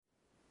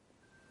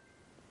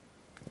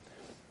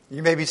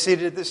You may be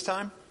seated at this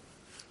time.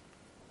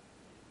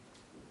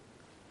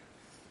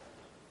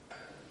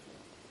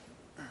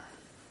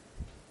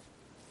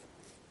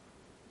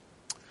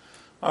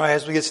 All right,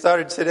 as we get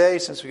started today,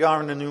 since we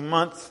are in a new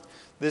month,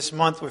 this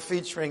month we're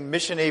featuring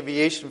Mission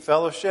Aviation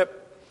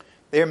Fellowship.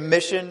 Their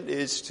mission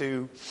is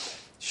to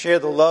share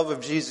the love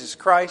of Jesus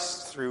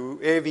Christ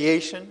through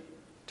aviation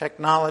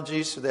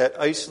technology so that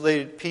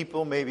isolated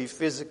people may be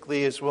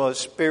physically as well as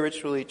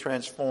spiritually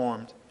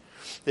transformed.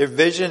 Their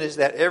vision is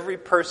that every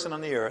person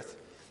on the earth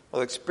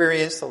will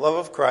experience the love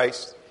of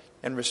Christ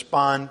and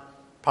respond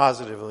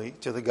positively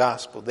to the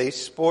gospel. They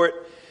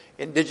support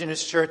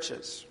indigenous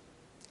churches,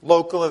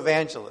 local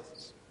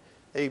evangelists.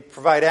 They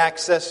provide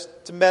access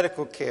to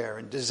medical care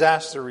and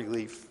disaster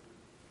relief.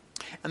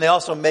 And they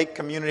also make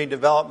community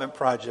development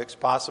projects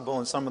possible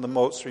in some of the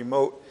most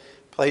remote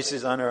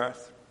places on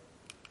earth.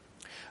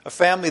 A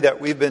family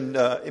that we've been,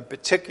 in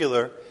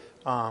particular,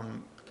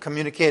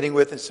 communicating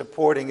with and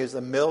supporting is the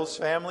Mills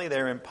family.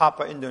 They're in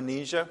Papua,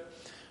 Indonesia.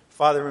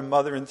 Father and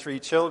mother and 3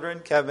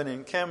 children. Kevin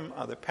and Kim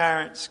are the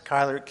parents.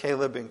 Kyler,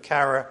 Caleb, and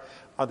Kara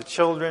are the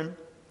children.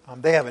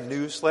 They have a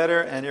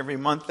newsletter, and every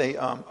month they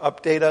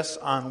update us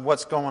on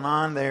what's going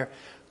on. Of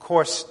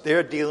course,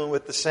 they're dealing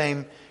with the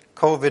same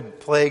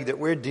COVID plague that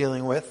we're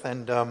dealing with,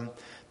 and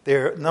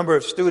their number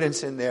of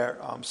students in their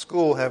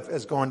school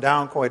has gone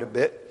down quite a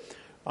bit.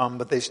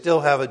 But they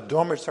still have a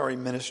dormitory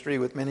ministry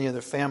with many of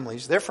their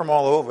families. They're from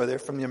all over. They're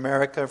from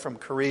America, from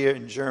Korea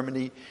and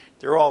Germany.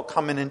 They're all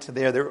coming into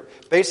there.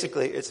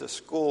 Basically, it's a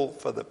school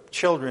for the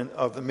children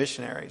of the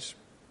missionaries.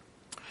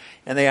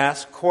 And they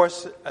ask, of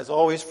course, as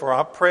always, for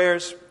our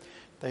prayers.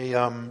 They,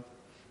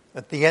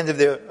 at the end of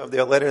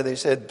their letter, they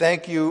said,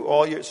 "Thank you.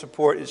 All your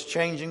support is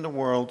changing the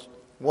world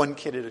one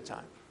kid at a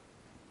time."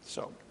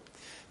 So,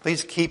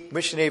 please keep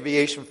Mission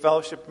Aviation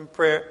Fellowship in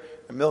prayer,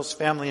 the Mills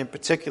family in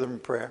particular in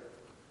prayer.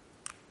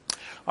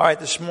 All right,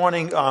 this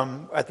morning,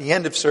 at the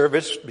end of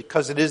service,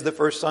 because it is the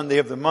first Sunday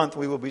of the month,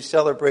 we will be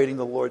celebrating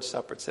the Lord's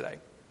Supper today.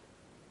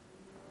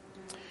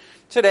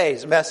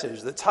 Today's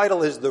message, the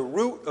title is "The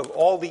Root of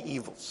All the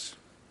Evils."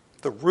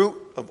 The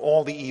root of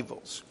all the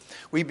evils.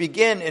 We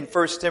begin in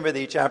 1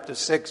 Timothy chapter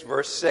 6,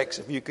 verse 6.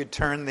 If you could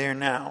turn there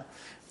now.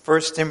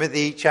 1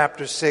 Timothy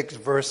chapter 6,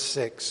 verse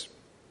 6.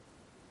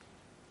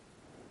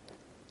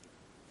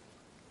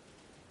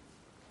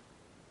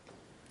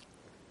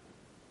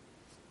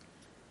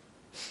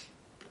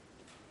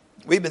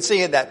 We've been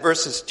seeing that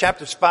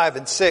chapters 5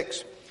 and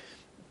 6.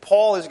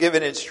 Paul has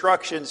given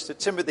instructions to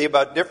Timothy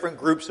about different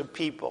groups of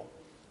people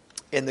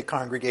in the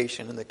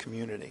congregation, in the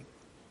community.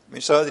 We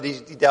saw that he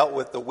dealt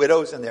with the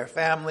widows and their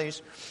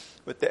families,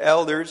 with the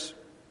elders,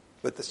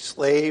 with the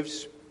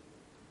slaves,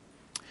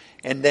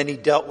 and then he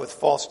dealt with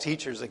false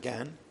teachers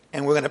again.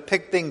 And we're going to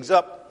pick things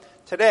up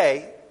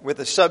today with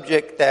a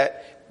subject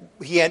that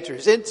he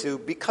enters into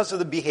because of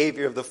the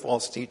behavior of the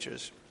false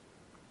teachers.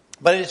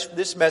 But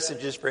this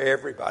message is for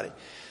everybody.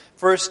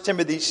 1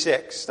 Timothy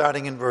 6,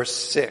 starting in verse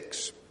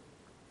 6.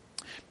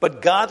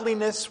 "But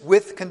godliness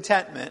with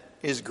contentment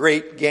is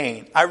great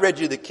gain." I read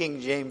you the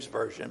King James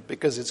Version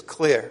because it's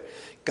clear.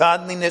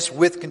 Godliness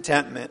with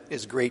contentment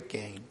is great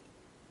gain.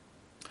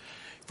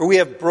 "For we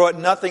have brought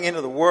nothing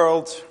into the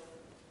world,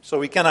 so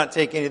we cannot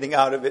take anything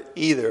out of it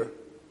either.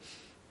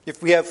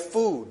 If we have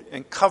food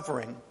and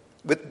covering,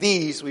 with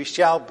these we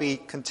shall be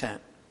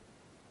content.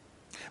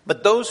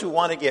 But those who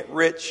want to get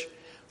rich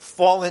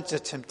fall into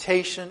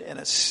temptation and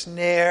a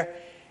snare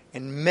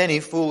and many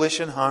foolish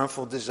and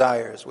harmful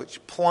desires, which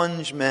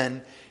plunge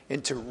men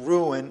into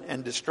ruin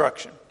and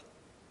destruction.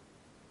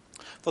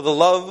 For the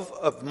love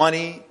of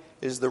money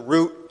is the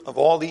root of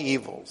all the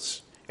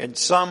evils, and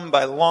some,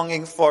 by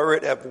longing for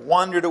it, have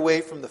wandered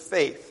away from the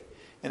faith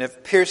and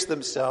have pierced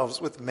themselves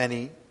with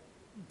many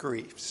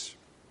griefs."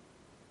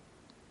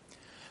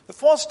 The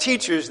false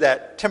teachers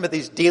that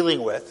Timothy's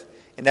dealing with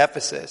in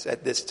Ephesus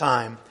at this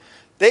time,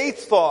 they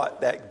thought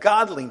that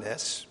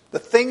godliness, the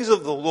things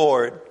of the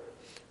Lord,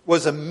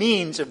 was a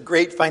means of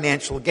great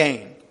financial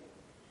gain.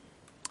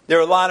 There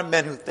are a lot of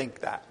men who think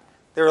that.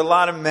 There are a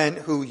lot of men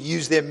who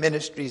use their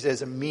ministries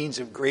as a means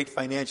of great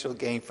financial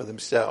gain for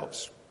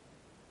themselves.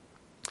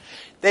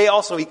 They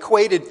also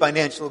equated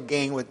financial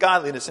gain with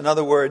godliness. In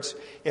other words,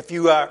 if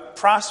you are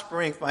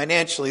prospering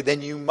financially,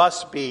 then you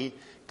must be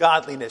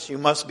godliness. You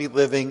must be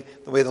living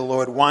the way the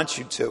Lord wants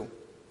you to.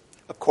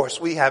 Of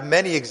course, we have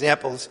many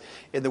examples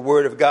in the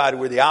Word of God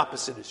where the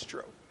opposite is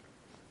true.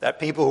 That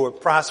people who are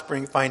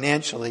prospering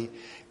financially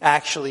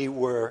actually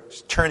were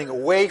turning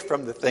away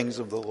from the things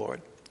of the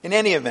Lord. In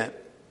any event,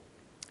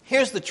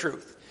 here's the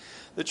truth.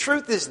 The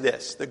truth is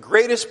this: the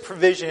greatest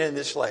provision in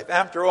this life.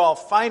 After all,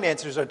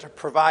 finances are to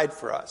provide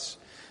for us.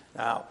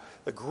 Now,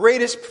 the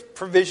greatest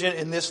provision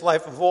in this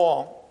life of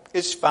all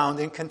is found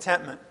in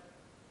contentment.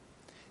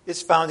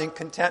 It's found in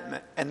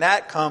contentment. And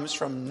that comes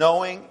from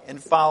knowing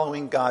and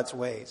following God's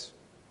ways.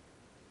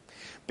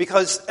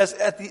 Because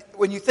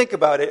when you think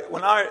about it,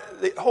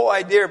 the whole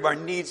idea of our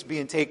needs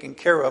being taken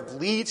care of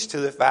leads to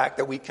the fact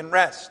that we can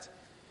rest.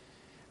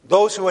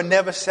 Those who are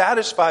never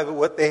satisfied with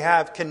what they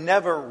have can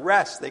never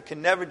rest. They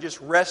can never just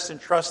rest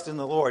and trust in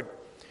the Lord.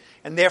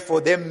 And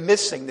therefore, they're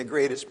missing the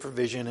greatest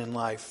provision in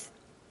life.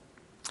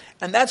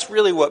 And that's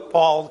really what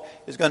Paul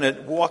is going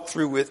to walk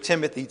through with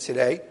Timothy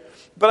today.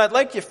 But I'd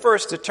like you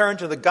first to turn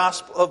to the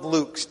Gospel of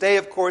Luke. Stay,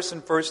 of course, in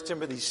 1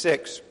 Timothy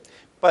 6.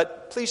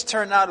 But please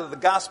turn now to the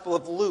Gospel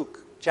of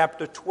Luke,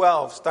 chapter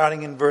 12,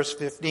 starting in verse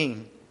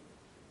 15.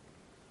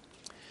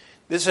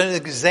 This is an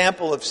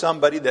example of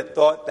somebody that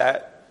thought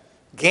that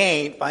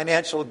gain,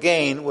 financial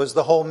gain, was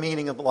the whole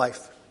meaning of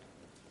life.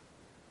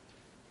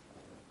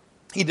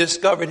 He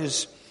discovered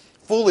his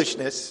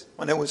foolishness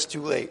when it was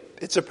too late.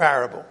 It's a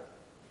parable.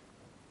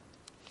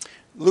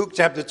 Luke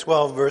chapter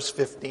 12, verse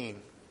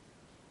 15.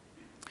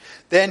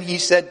 Then he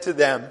said to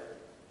them,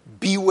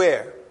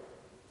 beware,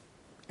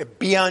 and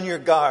be on your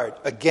guard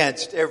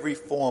against every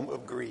form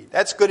of greed.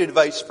 That's good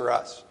advice for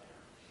us.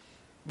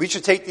 We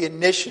should take the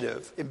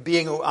initiative in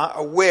being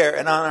aware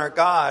and on our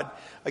guard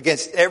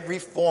against every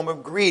form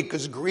of greed,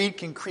 because greed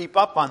can creep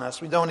up on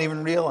us. We don't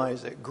even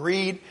realize it.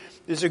 Greed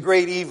is a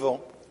great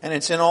evil, and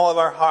it's in all of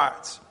our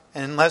hearts.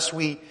 And unless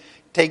we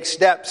take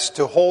steps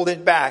to hold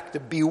it back, to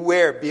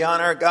beware, be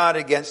on our guard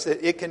against it,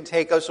 it can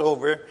take us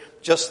over,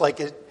 just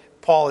like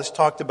Paul has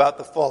talked about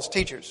the false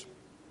teachers.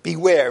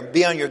 Beware,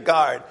 be on your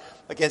guard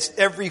against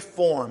every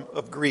form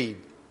of greed.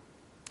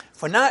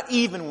 For not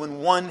even when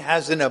one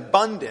has an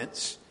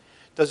abundance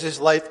does his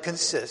life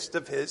consist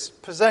of his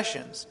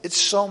possessions. It's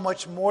so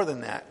much more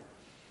than that.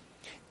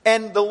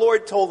 And the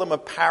Lord told him a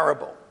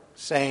parable,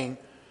 saying,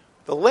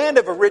 the land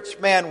of a rich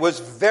man was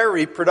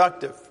very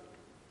productive.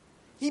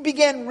 He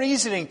began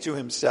reasoning to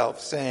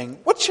himself, saying,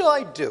 what shall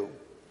I do,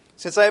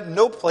 since I have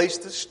no place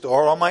to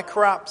store all my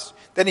crops?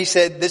 Then he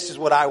said, this is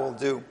what I will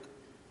do.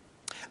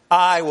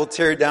 I will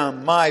tear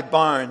down my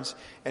barns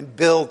and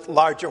build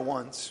larger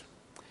ones.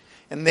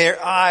 And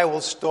there I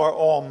will store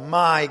all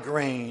my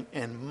grain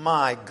and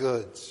my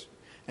goods.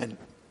 And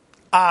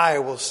I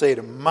will say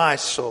to my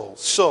soul,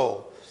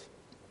 soul,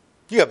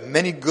 you have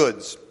many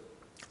goods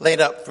laid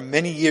up for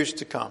many years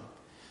to come.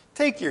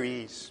 Take your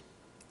ease,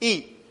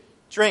 eat,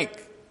 drink,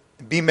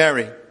 and be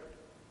merry.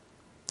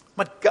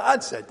 But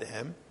God said to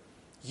him,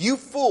 you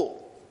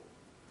fool,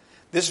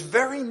 this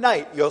very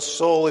night your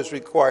soul is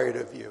required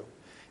of you.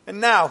 And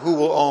now who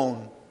will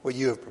own what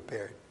you have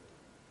prepared?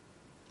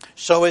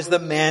 So is the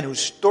man who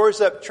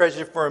stores up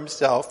treasure for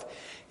himself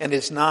and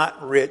is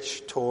not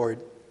rich toward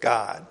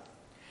God.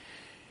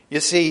 You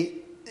see,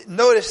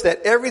 notice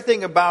that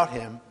everything about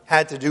him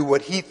had to do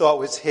what he thought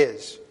was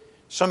his.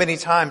 So many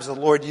times the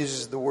Lord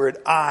uses the word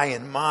I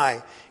and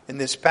my in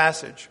this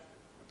passage.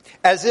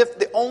 As if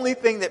the only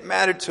thing that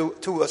mattered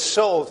to a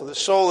soul, to the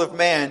soul of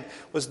man,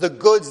 was the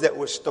goods that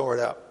were stored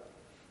up.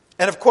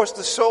 And of course,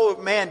 the soul of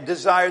man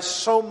desires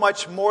so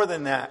much more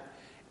than that.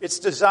 It's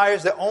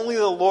desires that only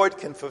the Lord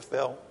can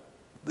fulfill.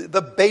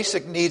 The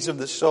basic needs of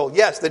the soul.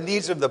 Yes, the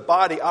needs of the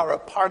body are a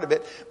part of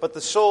it, but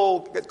the soul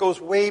goes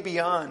way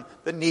beyond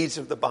the needs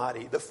of the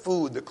body. The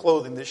food, the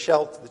clothing, the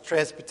shelter, the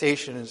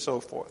transportation, and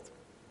so forth.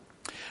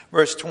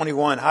 Verse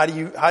 21, how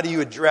do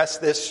you address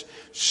this?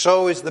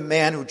 So is the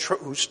man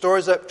who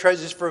stores up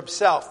treasures for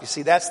himself. You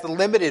see, that's the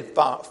limited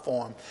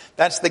form.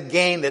 That's the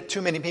gain that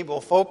too many people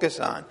focus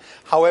on.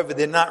 However,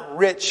 they're not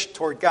rich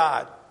toward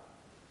God.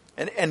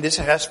 And this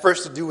has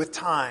first to do with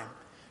time,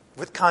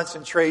 with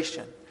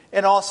concentration,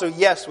 and also,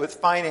 yes, with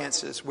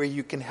finances, where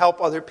you can help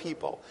other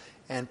people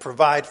and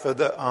provide for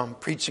the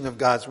preaching of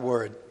God's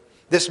word.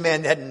 This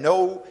man had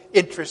no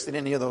interest in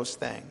any of those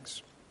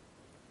things.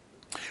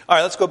 All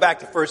right, let's go back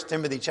to 1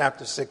 Timothy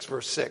chapter 6,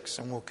 verse 6,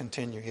 and we'll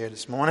continue here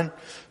this morning.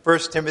 1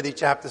 Timothy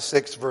chapter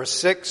 6, verse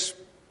 6.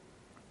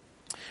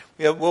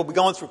 We'll be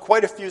going through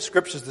quite a few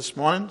scriptures this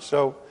morning,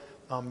 so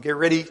get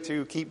ready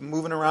to keep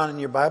moving around in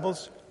your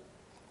Bibles.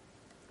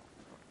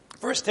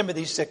 1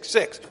 Timothy 6,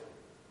 6.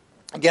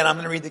 Again, I'm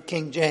going to read the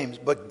King James.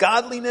 But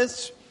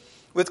godliness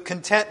with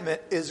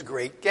contentment is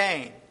great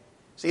gain.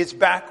 See, it's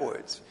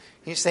backwards.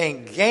 He's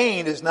saying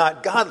gain is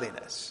not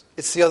godliness.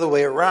 It's the other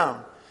way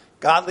around.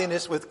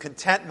 Godliness with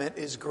contentment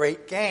is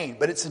great gain,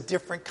 but it's a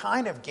different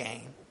kind of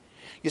gain.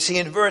 You see,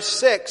 in verse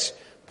 6,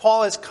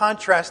 Paul is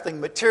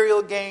contrasting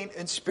material gain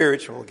and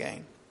spiritual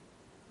gain.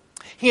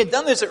 He had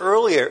done this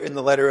earlier in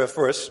the letter of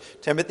 1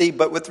 Timothy,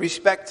 but with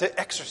respect to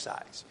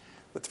exercise,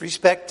 with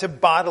respect to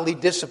bodily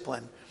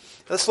discipline.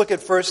 Let's look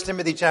at 1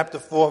 Timothy chapter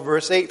 4,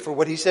 verse 8 for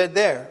what he said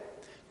there.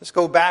 Let's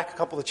go back a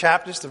couple of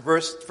chapters to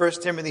 1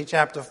 Timothy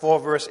chapter 4,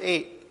 verse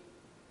 8.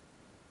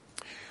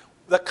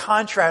 The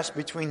contrast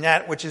between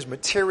that which is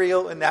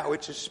material and that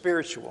which is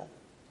spiritual.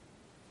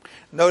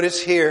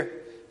 Notice here,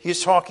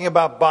 he's talking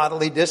about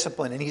bodily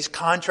discipline, and he's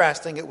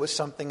contrasting it with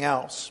something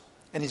else.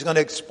 And he's going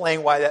to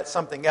explain why that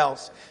something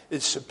else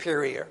is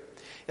superior.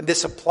 And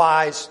this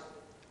applies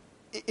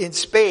in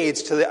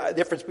spades to the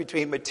difference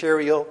between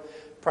material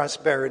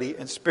prosperity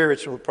and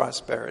spiritual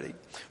prosperity.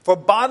 For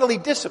bodily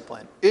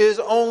discipline is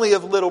only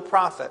of little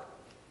profit,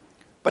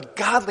 but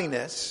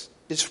godliness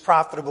is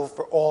profitable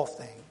for all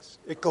things.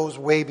 It goes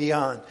way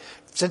beyond.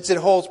 Since it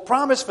holds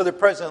promise for the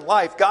present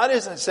life, God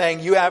isn't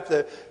saying you have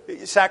to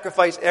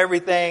sacrifice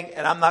everything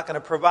and I'm not going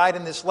to provide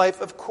in this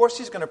life. Of course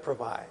He's going to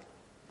provide.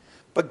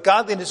 But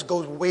godliness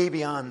goes way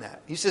beyond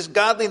that. He says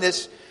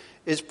godliness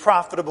is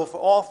profitable for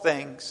all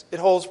things. It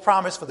holds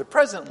promise for the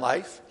present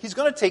life. He's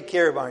going to take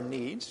care of our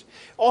needs.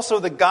 Also,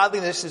 the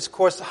godliness is, of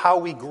course, how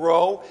we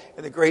grow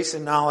in the grace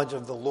and knowledge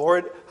of the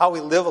Lord, how we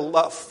live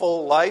a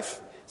full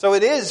life. So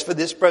it is for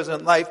this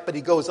present life, but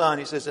he goes on,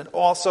 he says, and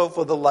also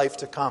for the life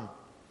to come.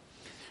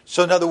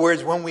 So in other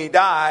words, when we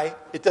die,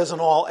 it doesn't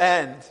all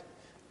end.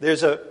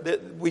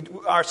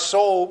 Our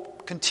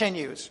soul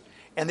continues,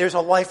 and there's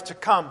a life to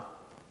come.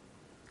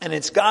 And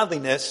it's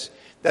godliness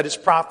that is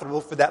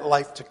profitable for that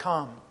life to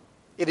come.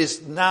 It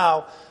is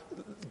now,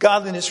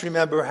 godliness,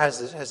 remember,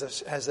 has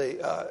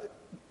a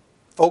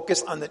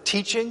focus on the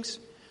teachings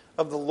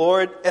of the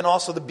Lord and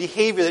also the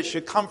behavior that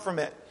should come from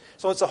it.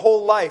 So it's a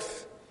whole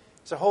life.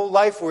 It's a whole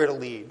life we're to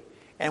lead.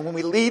 And when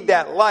we lead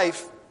that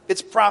life,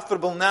 it's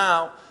profitable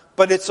now,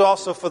 but it's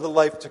also for the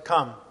life to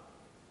come.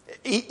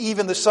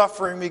 Even the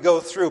suffering we go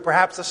through,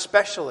 perhaps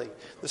especially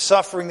the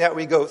suffering that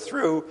we go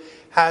through,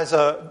 has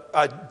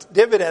a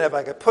dividend, if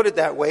I could put it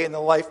that way, in the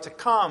life to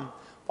come.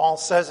 Paul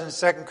says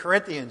in 2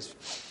 Corinthians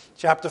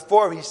chapter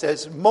 4, he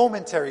says,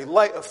 momentary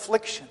light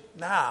affliction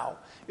now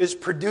is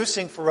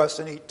producing for us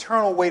an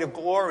eternal weight of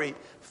glory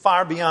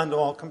far beyond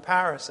all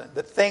comparison.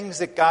 The things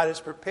that God has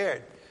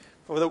prepared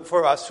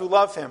for us who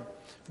love him,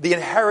 the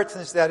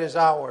inheritance that is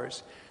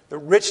ours, the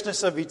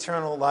richness of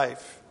eternal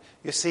life.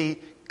 You see,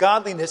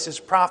 godliness is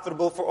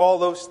profitable for all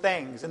those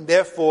things, and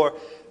therefore,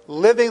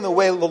 living the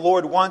way the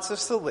Lord wants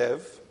us to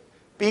live,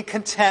 being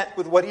content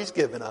with what he's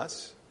given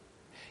us,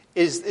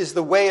 is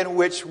the way in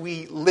which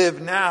we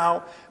live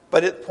now,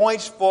 but it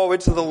points forward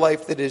to the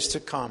life that is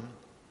to come.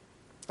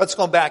 Let's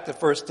go back to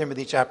 1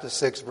 Timothy chapter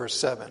 6, verse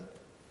 7.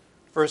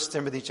 1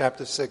 Timothy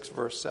chapter 6,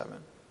 verse 7.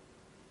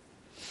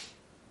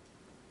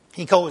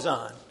 He goes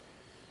on.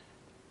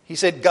 He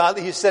said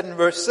in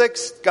verse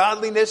 6,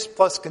 godliness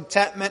plus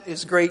contentment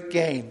is great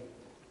gain.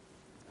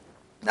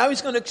 Now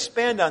he's going to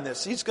expand on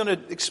this. He's going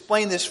to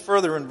explain this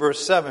further in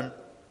verse 7.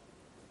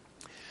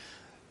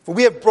 For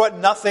we have brought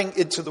nothing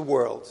into the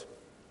world.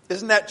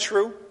 Isn't that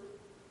true?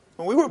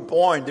 When we were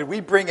born, did we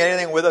bring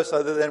anything with us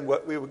other than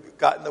what we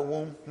got in the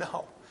womb?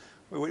 No.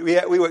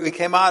 We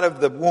came out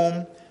of the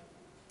womb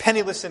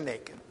penniless and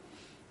naked.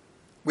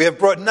 We have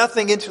brought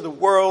nothing into the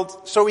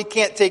world, so we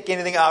can't take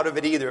anything out of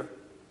it either.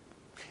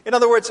 In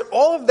other words,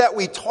 all of that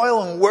we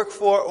toil and work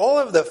for, all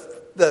of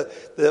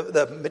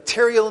the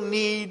material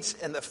needs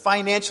and the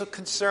financial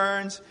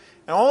concerns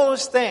and all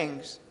those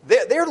things,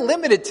 they're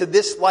limited to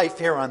this life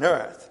here on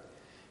earth.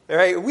 All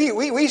right?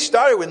 We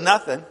started with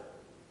nothing.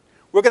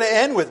 We're going to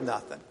end with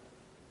nothing.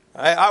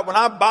 All right? When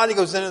our body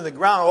goes into the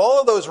ground,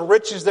 all of those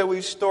riches that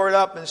we've stored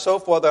up and so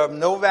forth are of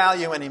no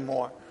value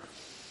anymore.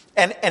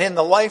 And in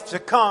the life to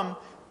come,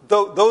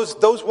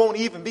 those won't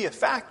even be a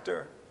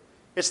factor.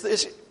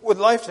 With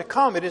life to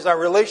come, it is our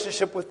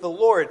relationship with the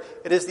Lord.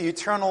 It is the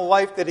eternal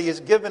life that he has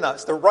given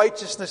us, the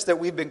righteousness that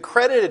we've been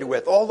credited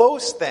with, all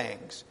those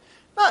things.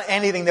 Not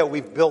anything that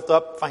we've built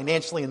up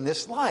financially in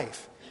this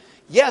life.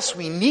 Yes,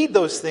 we need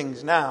those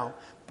things now,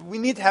 but we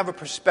need to have a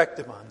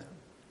perspective on them.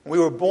 When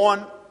we were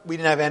born, we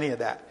didn't have any of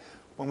that.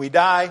 When we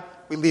die,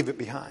 we leave it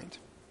behind.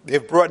 They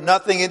have brought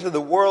nothing into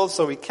the world,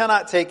 so we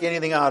cannot take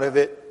anything out of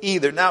it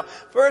either. Now,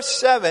 verse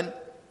 7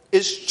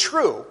 is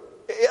true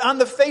on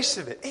the face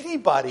of it.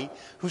 Anybody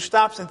who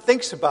stops and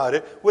thinks about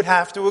it would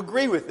have to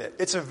agree with it.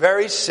 It's a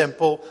very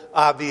simple,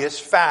 obvious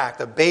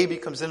fact. A baby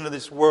comes into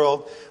this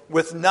world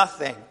with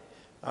nothing.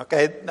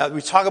 Okay, now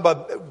we talk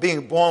about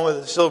being born with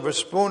a silver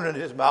spoon in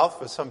his mouth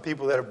for some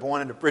people that are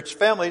born into rich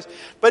families,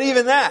 but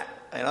even that,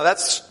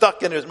 that's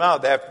stuck in his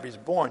mouth after he's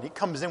born. He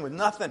comes in with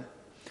nothing.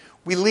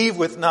 We leave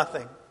with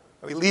nothing.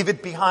 We leave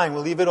it behind.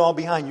 We leave it all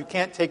behind. You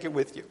can't take it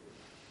with you.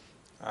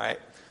 All right,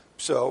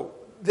 so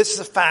this is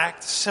a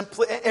fact.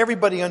 Simply,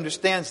 everybody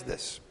understands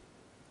this.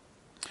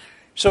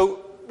 So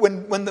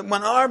when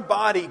our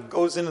body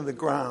goes into the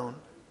ground,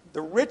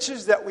 the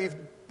riches that we've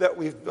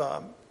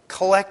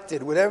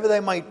collected, whatever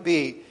they might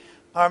be,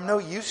 are of no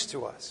use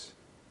to us.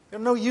 They're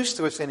no use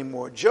to us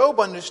anymore. Job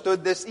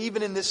understood this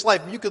even in this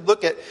life. You could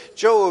look at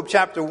Job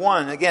chapter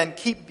 1. Again,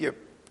 keep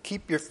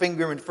your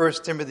finger in 1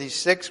 Timothy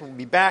 6. We'll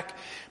be back.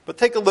 But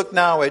take a look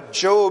now at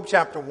Job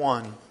chapter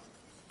 1,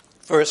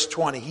 verse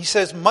 20. He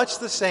says much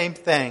the same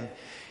thing.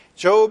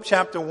 Job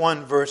chapter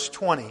 1, verse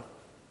 20.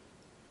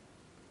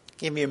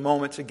 Give me a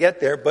moment to get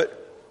there.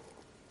 But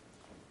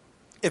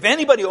if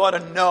anybody ought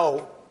to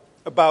know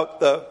about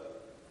the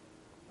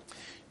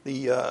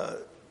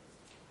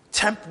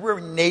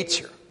temporary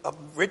nature of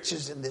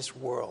riches in this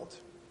world,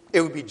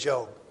 it would be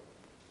Job.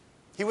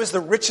 He was the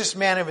richest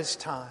man of his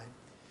time.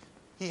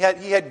 He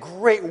had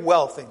great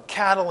wealth in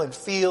cattle and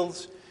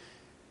fields.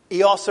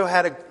 He also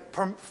had a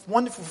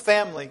wonderful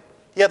family.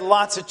 He had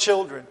lots of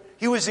children.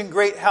 He was in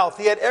great health.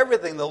 He had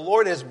everything. The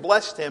Lord has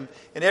blessed him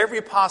in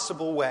every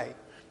possible way.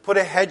 Put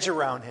a hedge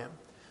around him.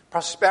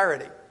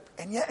 Prosperity.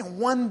 And yet in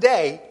one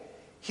day,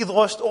 he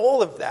lost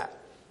all of that.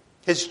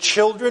 His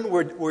children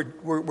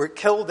were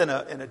killed in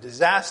a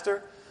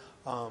disaster.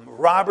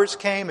 Robbers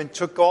came and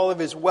took all of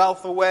his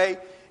wealth away.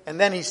 And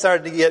then he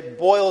started to get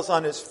boils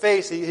on his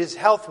face. His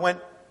health went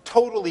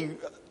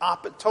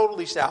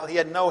totally south. He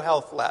had no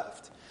health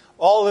left.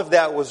 All of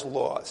that was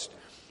lost.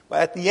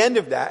 But at the end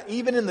of that,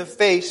 even in the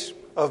face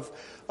of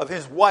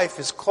his wife,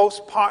 his close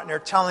partner,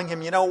 telling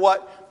him, you know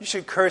what, you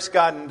should curse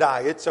God and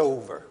die. It's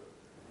over.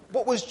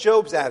 What was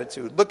Job's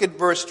attitude? Look at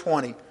verse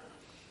 20.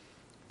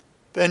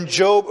 Then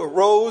Job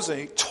arose and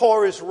he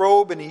tore his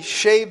robe and he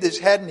shaved his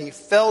head and he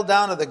fell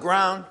down to the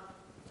ground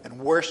and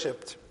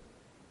worshipped.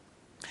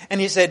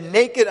 And he said,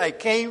 naked I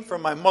came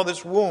from my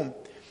mother's womb.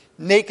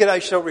 Naked I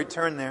shall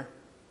return there.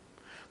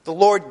 The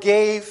Lord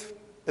gave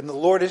and the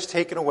Lord has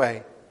taken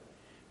away.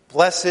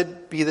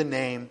 Blessed be the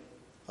name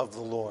of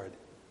the Lord.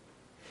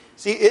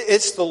 See,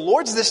 it's the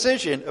Lord's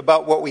decision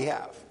about what we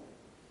have.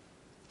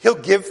 He'll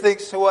give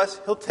things to us.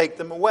 He'll take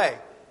them away.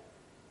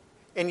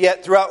 And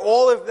yet, throughout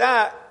all of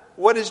that,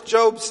 what does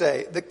Job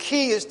say? The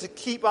key is to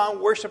keep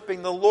on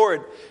worshiping the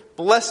Lord.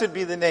 Blessed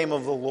be the name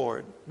of the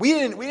Lord. We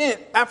didn't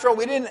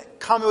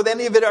come with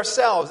any of it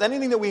ourselves.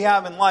 Anything that we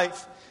have in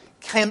life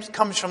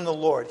comes from the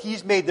Lord.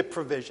 He's made the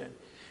provision.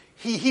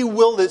 He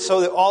willed it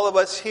so that all of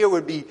us here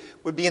would be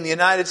in the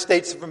United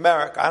States of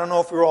America. I don't know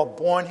if we were all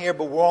born here,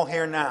 but we're all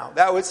here now.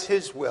 That was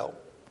His will.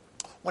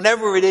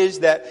 Whenever it is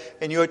that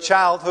in your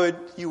childhood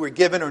you were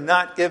given or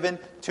not given,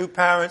 2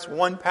 parents,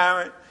 1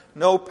 parent,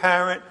 no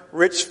parent,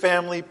 rich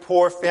family,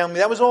 poor family,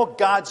 that was all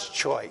God's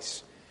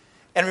choice.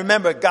 And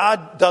remember,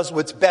 God does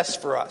what's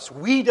best for us.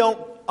 We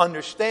don't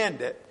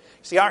understand it.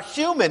 See, our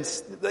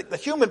humans, the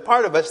human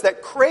part of us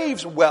that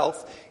craves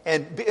wealth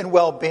and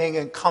well-being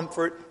and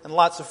comfort and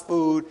lots of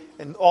food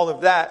and all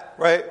of that,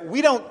 right?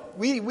 We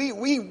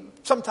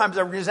sometimes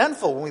are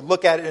resentful when we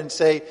look at it and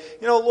say,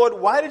 you know, Lord,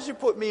 why did you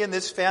put me in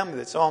this family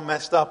that's all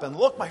messed up? And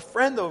look, my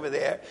friend over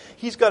there,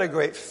 he's got a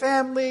great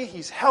family,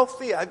 he's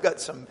healthy, I've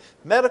got some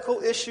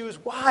medical issues.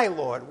 Why,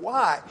 Lord?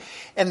 Why?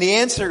 And the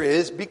answer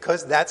is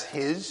because that's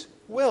His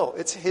will.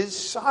 It's His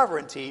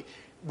sovereignty.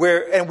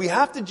 And we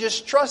have to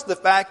just trust the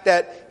fact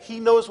that He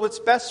knows what's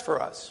best for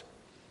us.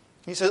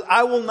 He says,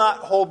 I will not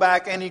hold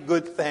back any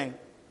good thing.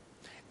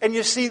 And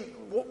you see,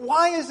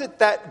 why is it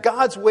that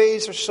God's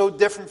ways are so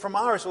different from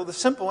ours? Well, the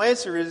simple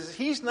answer is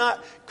He's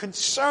not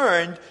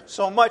concerned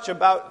so much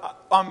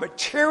about our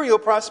material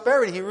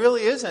prosperity. He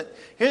really isn't.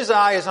 His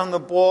eye is on the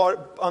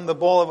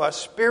ball of our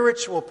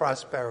spiritual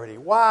prosperity.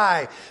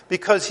 Why?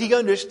 Because He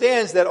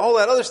understands that all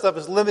that other stuff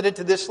is limited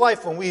to this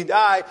life. When we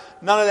die,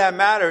 none of that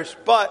matters.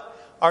 But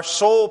our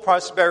soul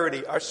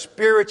prosperity, our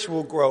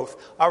spiritual growth,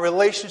 our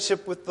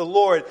relationship with the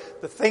Lord,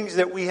 the things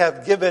that we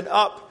have given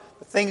up,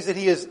 the things that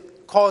He has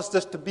caused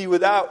us to be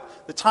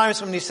without, the times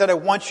when He said, I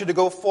want you to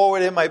go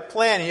forward in my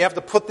plan, and you have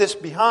to put this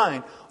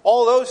behind.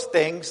 All those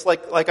things,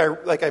 like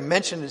I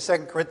mentioned in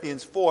 2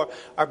 Corinthians 4,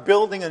 are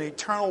building an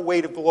eternal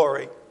weight of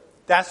glory.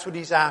 That's what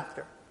He's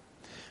after.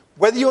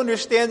 Whether you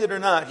understand it or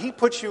not, He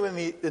puts you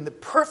in the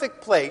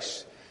perfect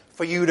place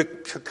for you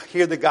to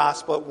hear the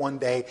gospel one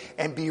day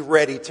and be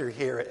ready to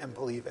hear it and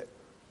believe it.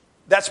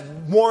 That's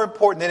more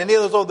important than any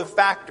of those other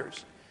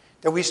factors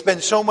that we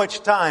spend so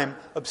much time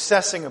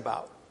obsessing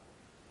about.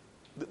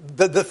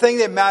 The thing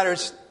that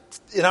matters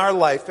in our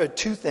life are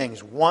 2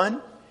 things.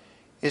 1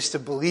 is to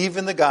believe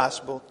in the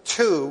gospel.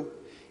 2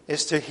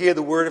 is to hear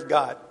the word of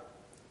God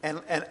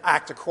and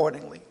act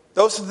accordingly.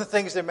 Those are the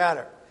things that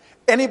matter.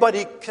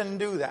 Anybody can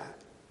do that.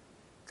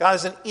 God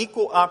is an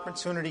equal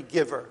opportunity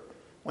giver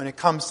when it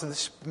comes to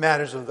the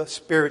matters of the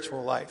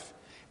spiritual life.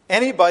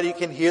 Anybody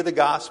can hear the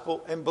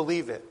gospel and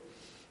believe it.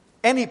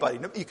 Anybody.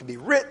 You can be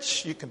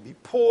rich, you can be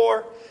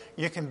poor,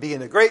 you can be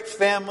in a great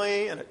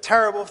family, in a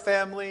terrible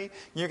family,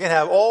 you can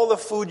have all the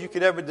food you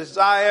could ever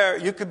desire,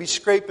 you could be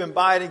scraping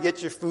by to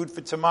get your food for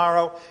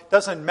tomorrow.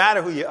 Doesn't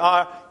matter who you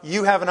are,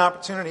 you have an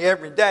opportunity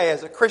every day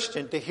as a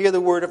Christian to hear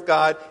the word of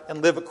God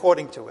and live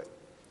according to it.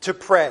 To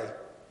pray,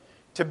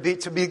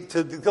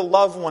 to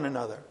love one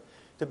another,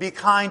 to be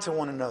kind to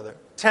one another,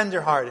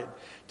 tenderhearted,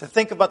 to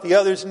think about the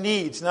other's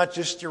needs, not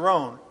just your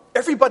own.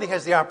 Everybody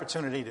has the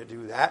opportunity to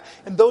do that,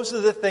 and those are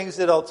the things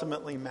that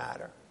ultimately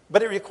matter.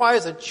 But it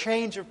requires a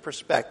change of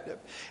perspective.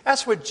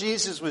 That's what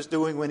Jesus was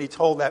doing when He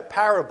told that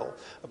parable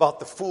about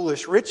the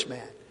foolish rich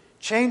man.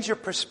 Change your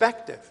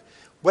perspective.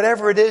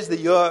 Whatever it is that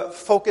you're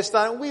focused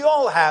on, we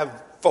all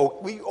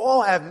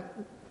have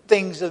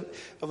things of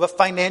a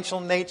financial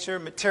nature,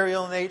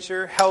 material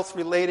nature,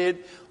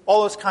 health-related,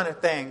 all those kind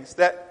of things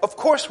that, of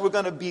course, we're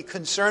going to be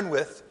concerned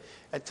with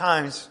at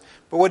times.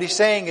 But what He's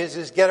saying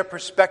is get a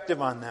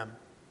perspective on them.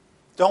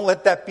 Don't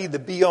let that be the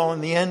be-all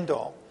and the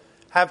end-all.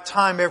 Have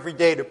time every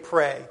day to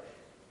pray.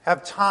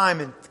 Have time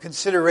and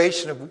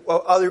consideration of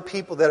other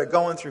people that are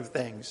going through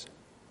things.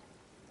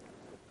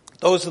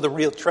 Those are the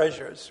real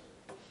treasures.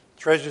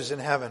 Treasures in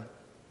heaven.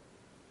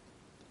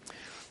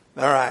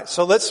 All right,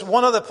 so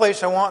one other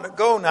place I want to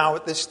go now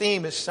with this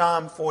theme is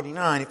Psalm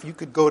 49. If you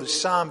could go to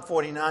Psalm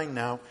 49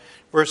 now,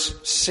 verse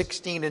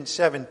 16 and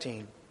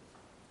 17.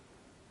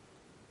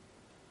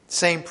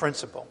 Same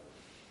principle.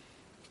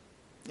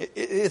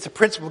 It's a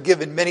principle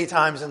given many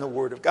times in the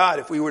Word of God.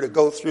 If we were to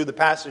go through the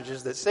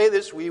passages that say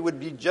this, we would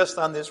be just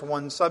on this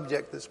one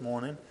subject this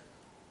morning.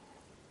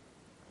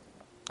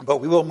 But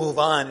we will move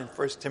on in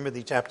 1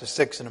 Timothy chapter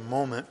 6 in a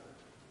moment.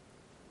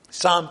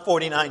 Psalm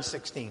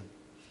 49:16.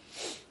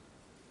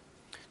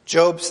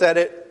 Job said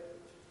it.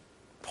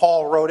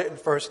 Paul wrote it in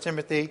 1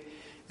 Timothy.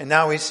 And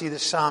now we see the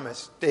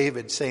psalmist,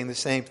 David, saying the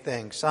same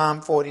thing.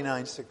 Psalm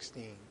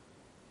 49:16.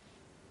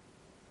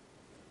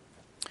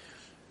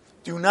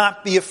 Do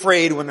not be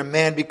afraid when a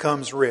man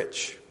becomes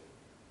rich.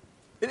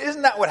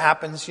 Isn't that what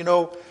happens? You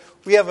know,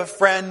 we have a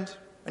friend,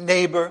 a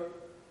neighbor,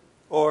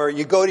 or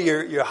you go to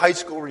your high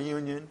school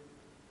reunion,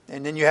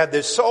 and then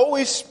there's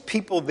always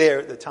people there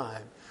at the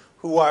time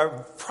who are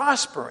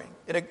prospering.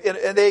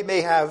 And they may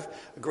have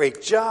a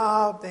great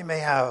job. They may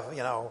have,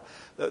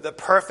 the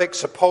perfect,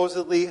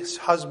 supposedly,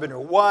 husband or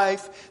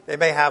wife. They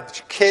may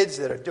have kids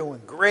that are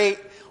doing great.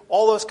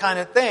 All those kind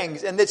of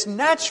things. And it's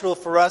natural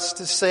for us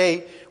to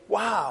say,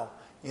 wow,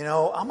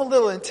 I'm a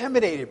little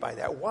intimidated by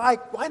that. Why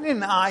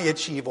didn't I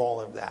achieve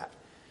all of that?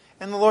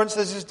 And the Lord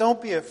says, just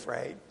don't be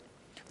afraid.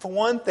 For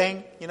one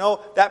thing,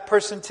 that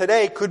person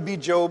today could be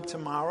Job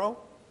tomorrow.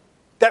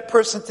 That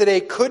person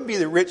today could be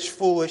the rich,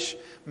 foolish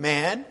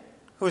man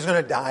who's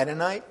going to die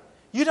tonight.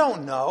 You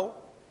don't know.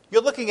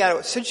 You're looking at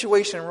a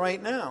situation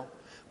right now.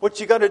 What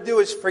you got to do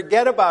is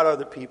forget about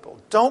other people.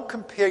 Don't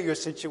compare your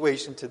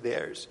situation to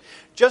theirs.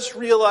 Just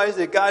realize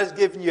that God has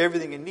given you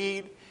everything you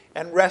need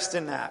and rest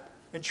in that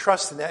and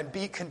trust in that and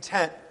be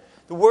content.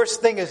 The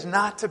worst thing is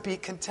not to be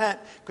content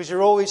because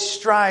you're always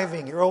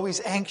striving, you're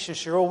always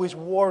anxious, you're always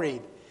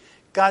worried.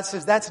 God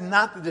says that's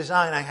not the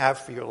design I have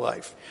for your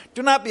life.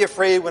 Do not be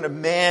afraid when a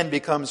man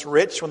becomes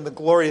rich, when the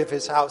glory of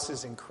his house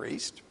is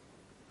increased.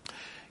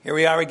 Here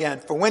we are again.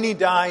 For when he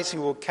dies, he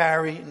will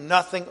carry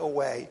nothing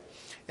away,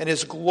 and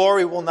his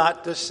glory will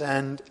not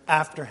descend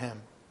after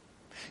him.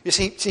 You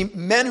see,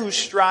 men who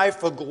strive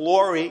for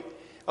glory,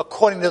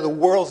 according to the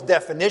world's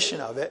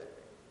definition of it,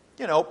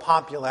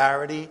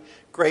 popularity,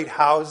 great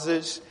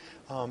houses,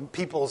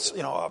 people's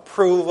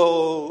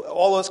approval,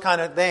 all those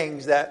kind of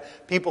things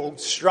that people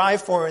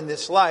strive for in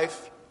this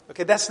life,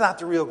 okay, that's not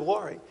the real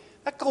glory.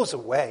 That goes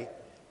away.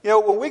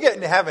 When we get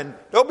into heaven,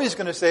 nobody's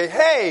going to say,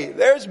 hey,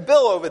 there's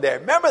Bill over there.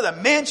 Remember the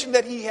mansion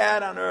that he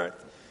had on earth?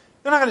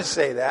 They're not going to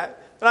say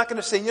that. They're not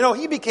going to say,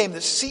 he became the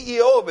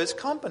CEO of his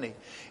company.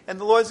 And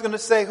the Lord's going to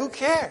say, who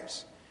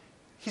cares?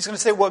 He's going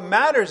to say, what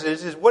matters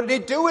is what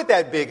did he do with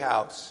that big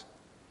house?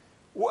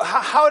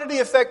 How did he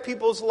affect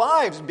people's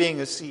lives being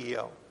a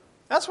CEO?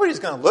 That's what he's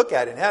going to look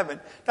at in heaven.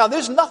 Now,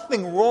 there's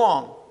nothing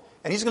wrong.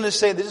 And he's going to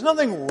say there's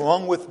nothing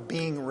wrong with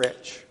being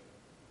rich.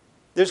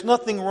 There's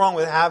nothing wrong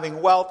with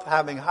having wealth,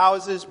 having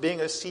houses, being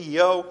a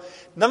CEO.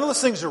 None of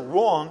those things are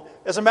wrong.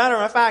 As a matter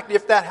of fact,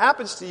 if that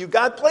happens to you,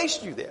 God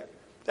placed you there.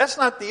 That's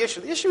not the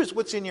issue. The issue is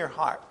what's in your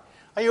heart.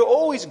 Are you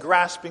always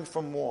grasping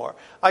for more?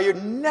 Are you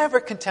never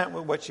content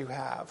with what you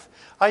have?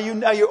 Are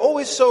you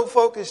always so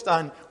focused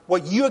on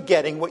what you're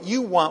getting, what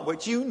you want,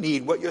 what you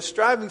need, what you're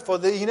striving for,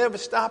 that you never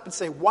stop and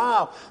say,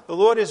 wow, the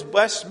Lord has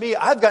blessed me.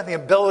 I've got the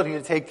ability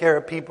to take care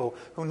of people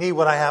who need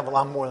what I have a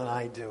lot more than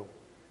I do.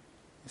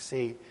 You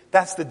see,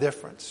 that's the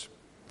difference.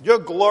 Your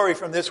glory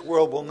from this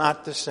world will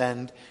not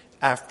descend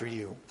after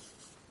you.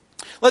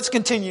 Let's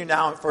continue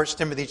now in 1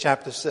 Timothy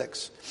chapter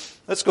 6.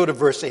 Let's go to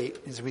verse 8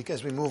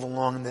 as we move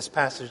along in this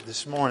passage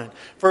this morning.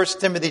 1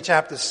 Timothy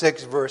chapter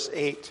 6, verse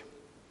 8.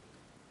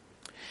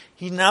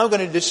 He's now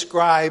going to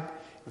describe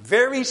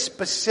very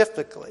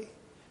specifically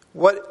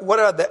what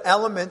are the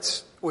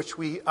elements which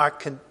we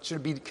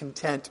should be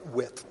content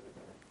with.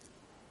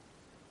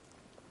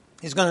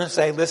 He's going to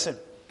say, listen,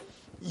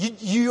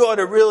 you ought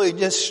to really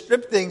just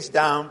strip things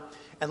down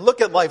and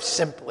look at life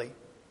simply.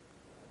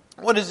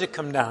 What does it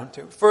come down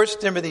to? 1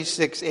 Timothy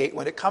 6:8,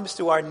 when it comes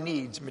to our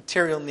needs,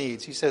 material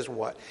needs, he says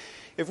what?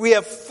 If we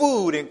have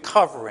food and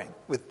covering,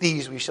 with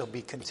these we shall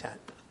be content.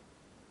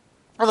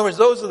 In other words,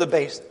 those are the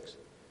basics.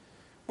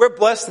 We're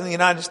blessed in the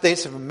United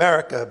States of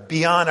America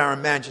beyond our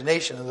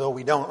imagination, although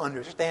we don't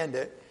understand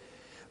it,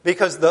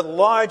 because the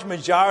large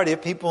majority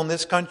of people in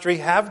this country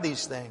have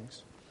these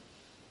things.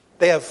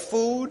 They have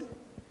food,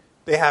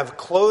 they have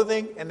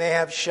clothing, and they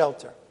have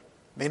shelter.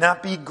 May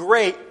not be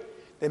great.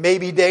 There may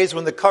be days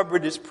when the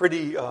cupboard is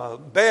pretty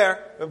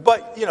bare,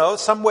 but,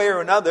 some way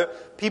or another,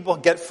 people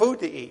get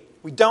food to eat.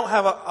 We don't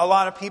have a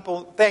lot of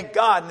people, thank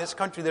God, in this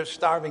country that are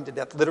starving to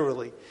death,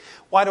 literally.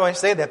 Why do I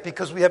say that?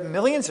 Because we have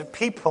millions of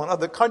people in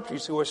other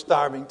countries who are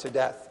starving to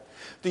death.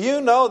 Do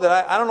you know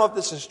that, I don't know if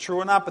this is true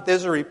or not, but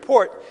there's a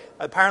report,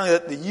 apparently,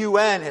 that the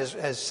UN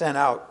has sent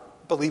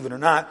out, believe it or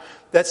not,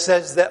 that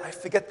says that, I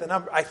forget the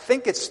number, I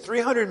think it's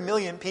 300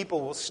 million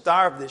people will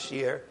starve this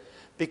year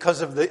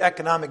because of the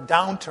economic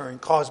downturn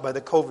caused by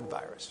the COVID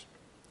virus.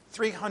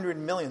 300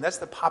 million, that's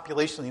the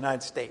population of the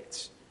United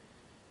States.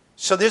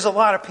 So there's a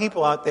lot of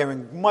people out there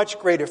in much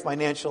greater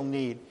financial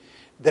need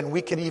than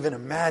we can even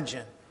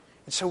imagine.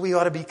 And so we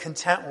ought to be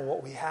content with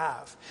what we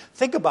have.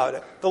 Think about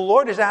it. The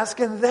Lord is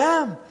asking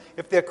them,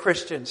 if they're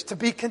Christians, to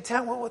be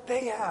content with what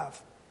they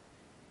have.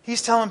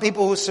 He's telling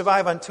people who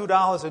survive on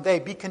 $2 a day,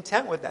 be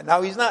content with that.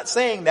 Now, he's not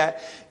saying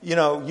that,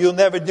 you'll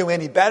never do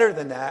any better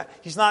than that.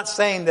 He's not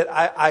saying that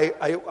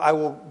I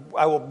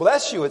will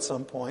bless you at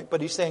some point,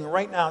 but he's saying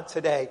right now,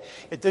 today,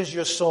 it does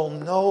your soul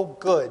no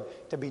good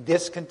to be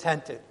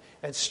discontented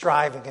and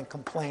striving and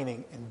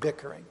complaining and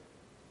bickering.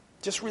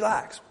 Just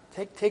relax.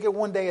 Take it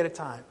one day at a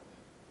time.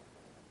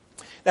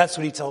 That's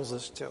what he tells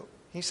us to.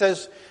 He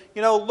says,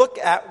 look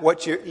at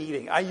what you're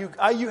eating.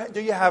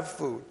 Do you have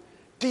food?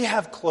 Do you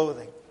have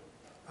clothing?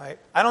 Right?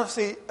 I don't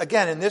see,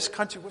 again, in this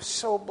country, we're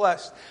so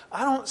blessed.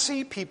 I don't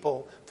see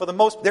people,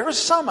 there are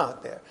some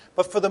out there,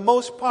 but for the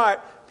most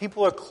part,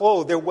 people are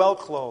clothed. They're well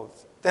clothed.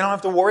 They don't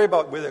have to worry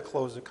about where their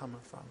clothes are coming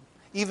from.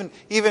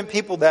 Even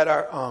people that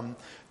are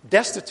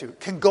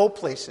destitute can go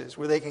places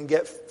where they can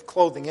get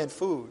clothing and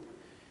food.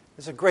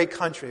 It's a great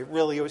country. It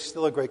was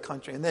still a great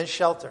country. And then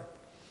shelter.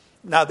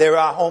 Now, there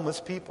are homeless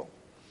people,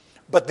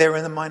 but they're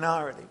in the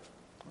minority.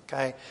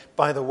 Okay?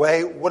 By the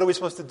way, what are we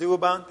supposed to do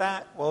about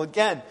that? Well,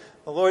 again,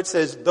 the Lord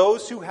says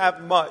those who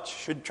have much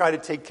should try to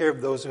take care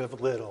of those who have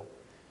little.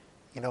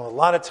 A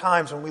lot of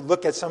times when we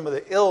look at some of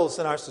the ills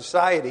in our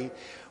society,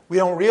 we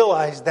don't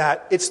realize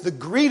that it's the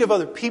greed of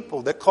other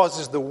people that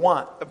causes the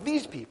want of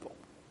these people.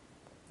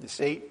 You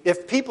see,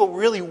 if people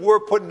really were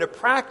put into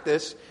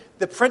practice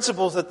the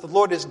principles that the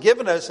Lord has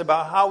given us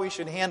about how we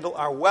should handle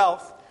our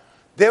wealth,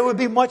 there would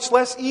be much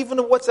less even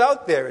of what's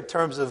out there in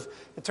terms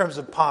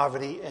of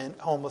poverty and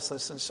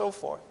homelessness and so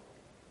forth.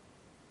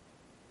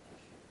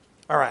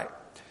 All right.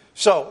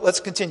 So let's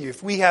continue.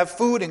 If we have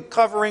food and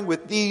covering,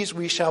 with these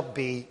we shall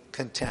be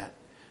content.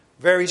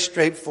 Very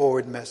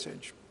straightforward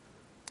message.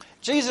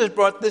 Jesus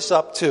brought this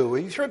up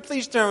too.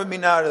 Please turn with me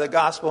now to the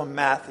Gospel of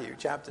Matthew,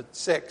 chapter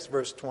 6,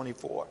 verse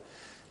 24.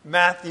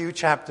 Matthew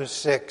chapter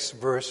 6,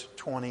 verse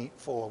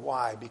 24.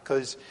 Why?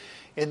 Because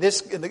in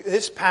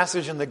this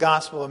passage in the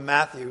Gospel of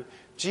Matthew,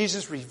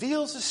 Jesus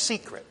reveals a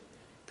secret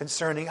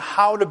concerning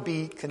how to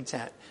be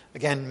content.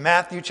 Again,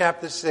 Matthew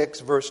chapter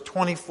 6, verse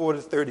 24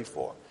 to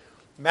 34.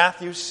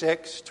 Matthew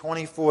 6,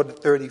 24 to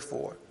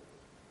 34.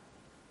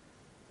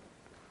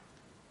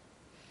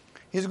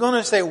 He's going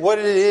to say what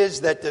it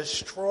is that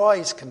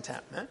destroys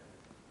contentment.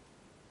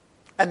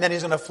 And then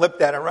he's going to flip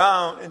that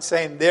around and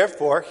saying,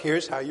 therefore,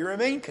 here's how you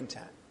remain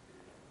content.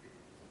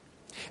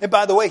 And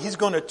by the way, he's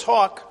going to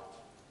talk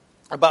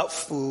about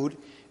food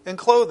and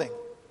clothing.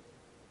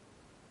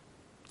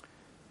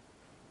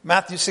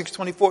 Matthew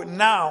 6:24.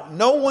 Now,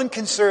 no one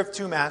can serve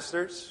two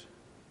masters.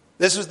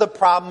 This is the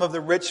problem of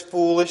the rich,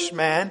 foolish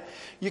man.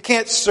 You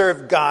can't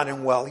serve God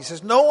and wealth. He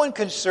says, no one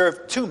can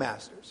serve two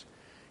masters.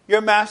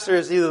 Your master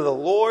is either the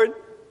Lord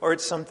or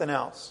it's something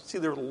else. It's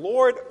either the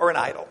Lord or an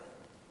idol.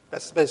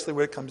 That's basically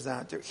what it comes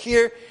down to.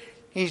 Here,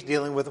 he's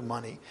dealing with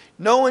money.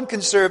 No one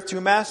can serve two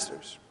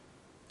masters.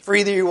 For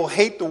either you will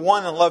hate the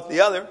one and love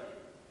the other,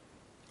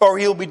 or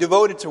he'll be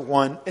devoted to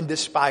one and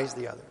despise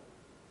the other.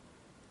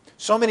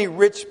 So many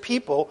rich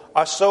people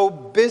are so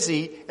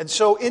busy and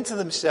so into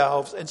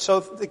themselves, and so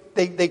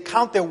they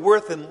count their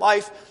worth in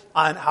life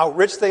on how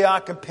rich they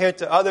are compared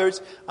to others,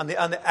 on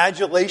the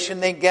adulation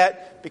they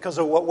get because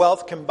of what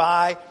wealth can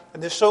buy.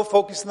 And they're so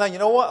focused on that. You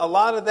know what? A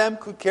lot of them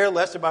could care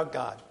less about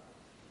God.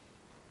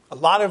 A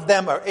lot of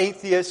them are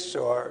atheists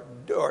or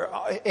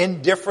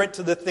indifferent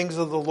to the things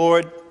of the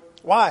Lord.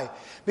 Why?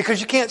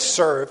 Because you can't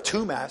serve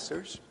two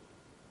masters.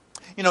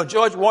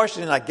 George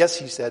Washington, I guess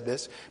he said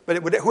this,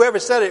 but whoever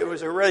said it, it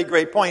was a really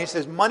great point. He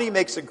says, money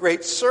makes a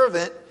great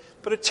servant,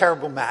 but a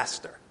terrible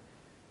master.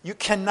 You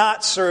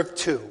cannot serve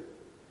two.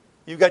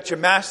 You've got your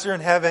master in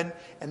heaven,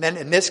 and then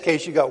in this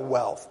case, you got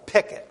wealth.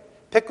 Pick it.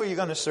 Pick who you're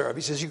going to serve.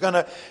 He says, you're going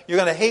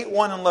to hate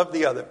one and love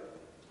the other.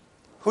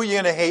 Who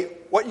you're going to hate,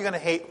 what you're going to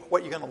hate,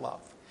 what you're going to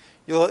love.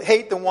 You'll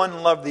hate the one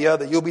and love the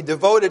other. You'll be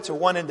devoted to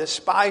one and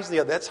despise the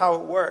other. That's how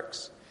it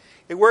works.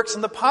 It works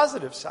on the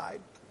positive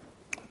side.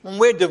 When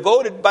we're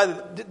devoted,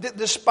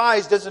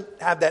 despise doesn't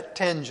have that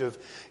tinge of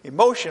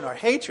emotion or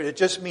hatred. It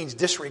just means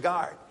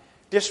disregard.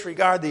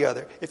 Disregard the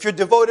other. If you're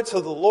devoted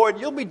to the Lord,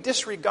 you'll be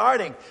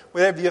disregarding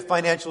whatever your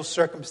financial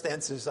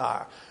circumstances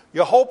are.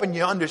 You're hoping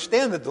you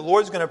understand that the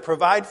Lord's going to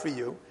provide for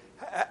you,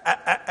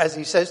 as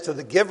he says to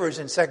the givers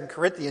in 2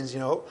 Corinthians,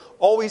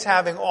 always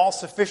having all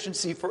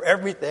sufficiency for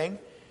everything.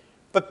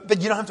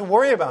 But you don't have to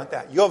worry about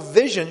that. Your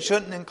vision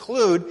shouldn't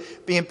include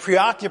being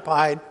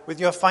preoccupied with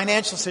your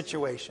financial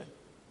situation.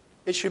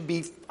 It should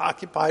be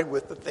occupied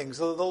with the things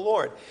of the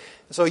Lord.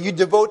 So you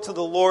devote to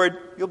the Lord,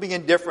 you'll be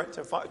indifferent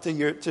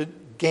to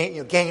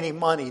gaining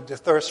money, to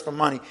thirst for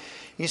money.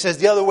 He says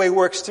the other way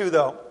works too,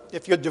 though.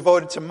 If you're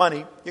devoted to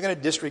money, you're going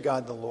to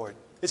disregard the Lord.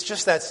 It's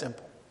just that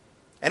simple.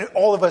 And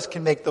all of us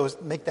can make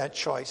that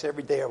choice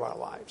every day of our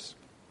lives.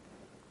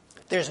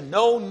 There's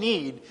no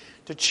need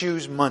to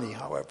choose money,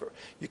 however.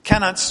 You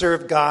cannot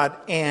serve God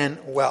and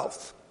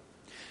wealth.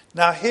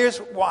 Now here's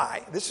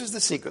why. This is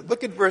the secret.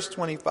 Look at verse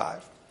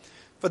 25.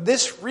 For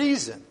this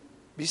reason,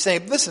 he's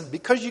saying, listen,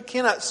 because you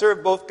cannot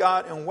serve both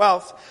God and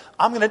wealth,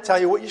 I'm going to tell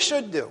you what you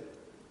should do.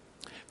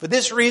 For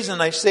this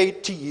reason, I say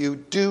to you,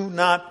 do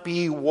not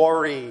be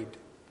worried.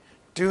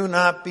 Do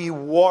not be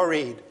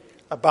worried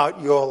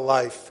about your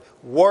life.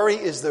 Worry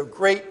is the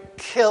great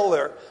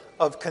killer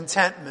of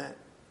contentment.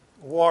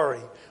 Worry.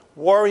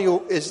 Worry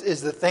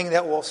is the thing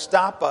that will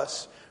stop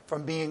us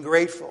from being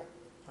grateful.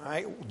 All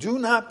right? Do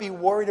not be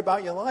worried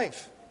about your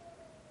life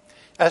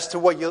as to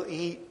what you'll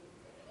eat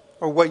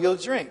or what you'll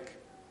drink.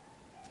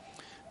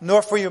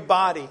 nor for your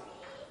body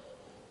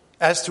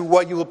as to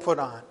what you will put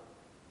on.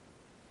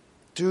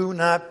 Do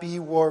not be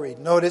worried.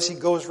 Notice he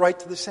goes right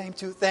to the same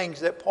two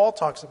things that Paul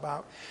talks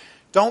about.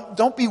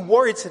 Don't be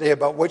worried today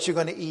about what you're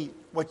going to eat,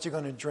 what you're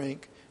going to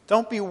drink.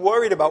 Don't be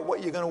worried about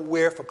what you're going to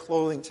wear for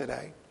clothing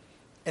today.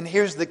 And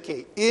here's the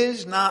key.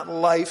 Is not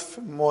life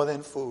more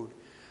than food?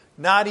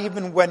 Not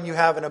even when you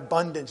have an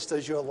abundance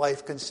does your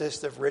life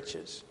consist of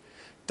riches.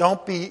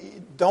 Don't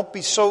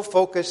be so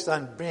focused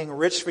on being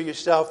rich for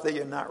yourself that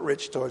you're not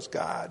rich towards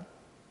God.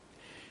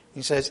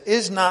 He says,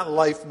 is not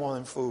life more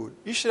than food?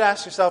 You should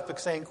ask yourself the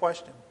same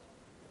question.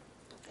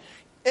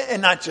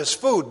 And not just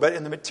food, but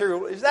in the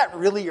material. Is that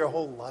really your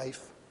whole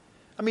life?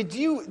 I mean, do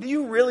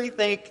you really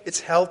think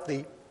it's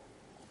healthy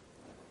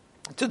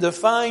to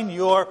define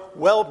your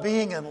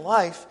well-being in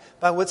life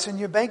by what's in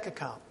your bank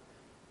account?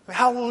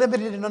 How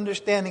limited an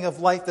understanding of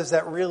life does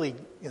that really,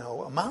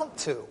 amount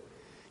to?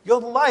 Your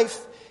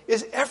life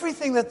is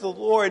everything that the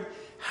Lord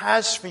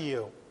has for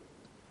you.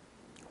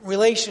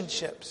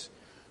 Relationships,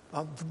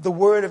 the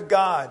Word of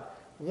God,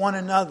 one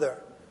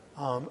another,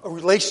 a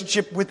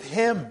relationship with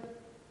Him,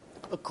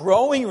 a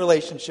growing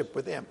relationship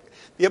with Him,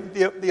 the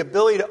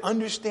ability to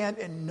understand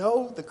and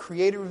know the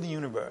Creator of the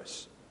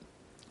universe.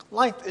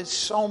 Life is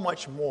so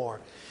much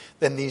more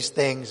than these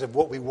things of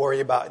what we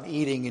worry about in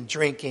eating and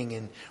drinking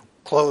and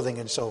clothing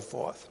and so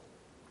forth.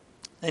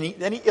 And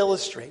then he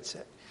illustrates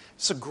it.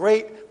 It's a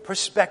great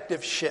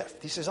perspective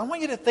shift. He says, I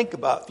want you to think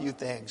about a few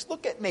things.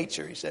 Look at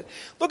nature, he said.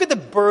 Look at the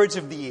birds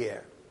of the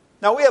air.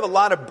 Now, we have a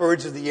lot of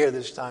birds of the air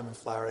this time in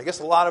Florida. I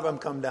guess a lot of them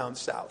come down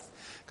south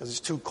because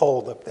it's too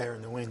cold up there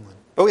in New England.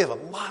 But we have a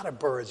lot of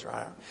birds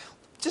around.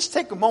 Just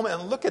take a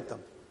moment and look at them.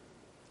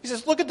 He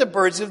says, look at the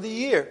birds of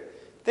the air.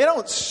 They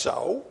don't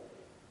sow.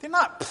 They're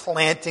not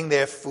planting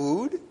their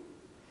food.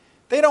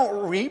 They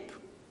don't reap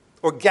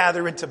or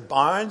gather into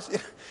barns.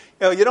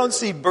 You don't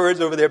see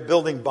birds over there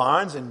building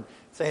barns and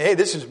saying, hey,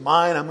 this is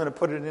mine, I'm going to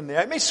put it in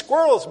there. I mean,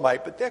 squirrels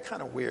might, but they're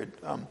kind of weird.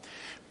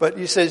 But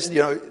he says,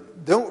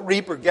 don't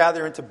reap or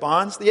gather into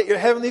barns, yet your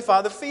heavenly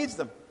Father feeds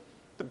them.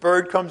 The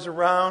bird comes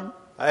around,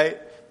 right?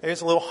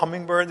 There's a little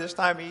hummingbird this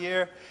time of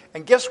year.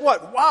 And guess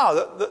what?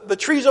 Wow, the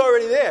tree's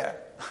already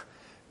there.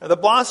 The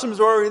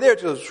blossoms are already there.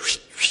 It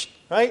goes,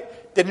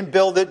 right? Didn't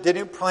build it,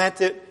 didn't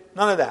plant it,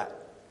 none of that.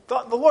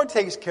 The Lord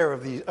takes care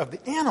of the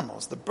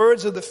animals, the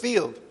birds of the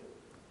field.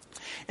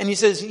 And he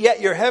says,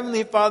 yet your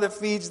heavenly Father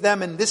feeds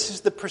them, and this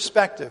is the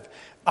perspective.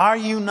 Are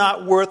you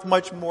not worth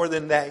much more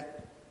than they?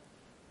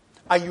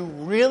 Are you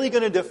really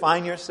going to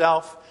define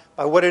yourself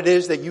by what it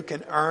is that you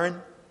can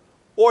earn?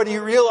 Or do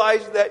you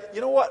realize that,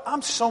 you know what,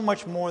 I'm so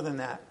much more than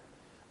that.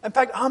 In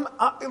fact,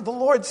 the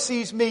Lord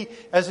sees me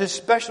as His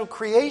special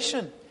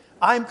creation.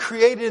 I'm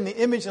created in the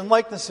image and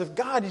likeness of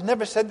God. He's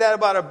never said that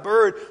about a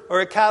bird or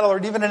a cattle or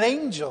even an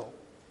angel.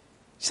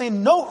 He's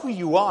saying, know who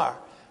you are.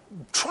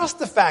 Trust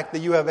the fact that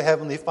you have a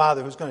heavenly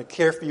Father who's going to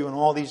care for you in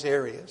all these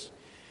areas.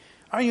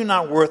 Are you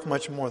not worth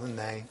much more than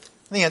they?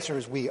 And the answer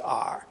is we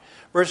are.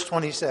 Verse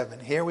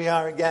 27, here we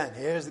are again.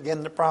 Here's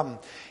again the problem.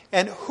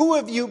 And who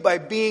of you, by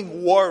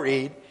being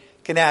worried,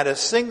 can add a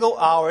single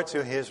hour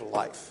to his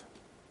life?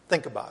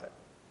 Think about it.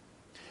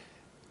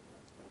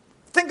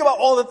 Think about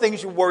all the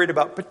things you're worried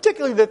about,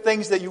 particularly the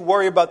things that you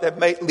worry about that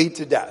might lead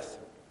to death.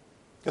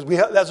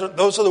 Because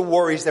those are the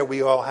worries that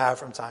we all have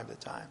from time to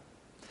time.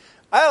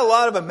 I had a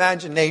lot of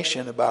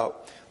imagination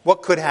about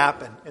what could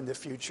happen in the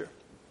future.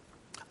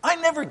 I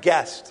never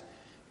guessed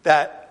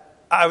that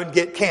I would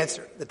get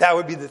cancer, that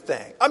would be the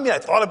thing. I mean, I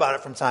thought about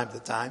it from time to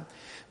time.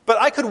 But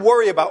I could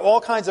worry about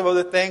all kinds of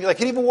other things. I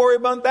can even worry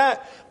about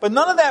that. But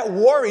none of that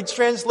worry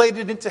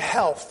translated into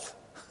health.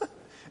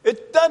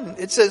 It doesn't.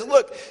 It says,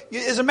 look,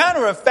 as a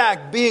matter of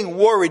fact, being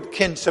worried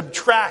can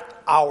subtract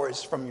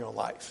hours from your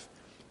life.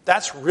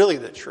 That's really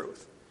the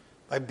truth.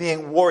 By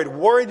being worried.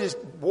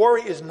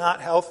 Worry is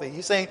not healthy.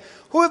 He's saying,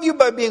 who of you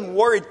by being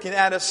worried can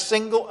add a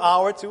single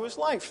hour to his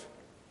life?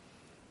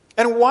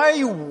 And why are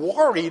you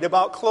worried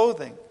about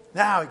clothing?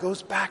 Now he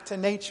goes back to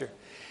nature.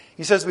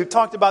 He says, we've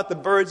talked about the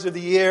birds of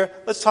the air.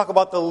 Let's talk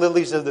about the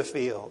lilies of the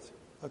field.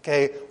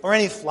 Okay? Or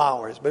any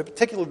flowers, but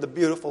particularly the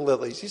beautiful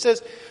lilies. He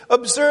says,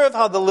 observe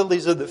how the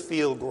lilies of the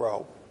field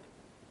grow.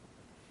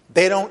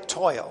 They don't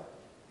toil,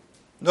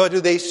 nor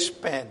do they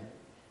spin.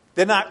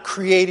 They're not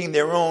creating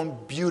their own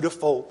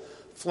beautiful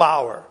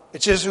flower.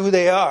 It's just who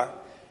they are.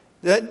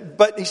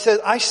 But he says,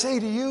 I say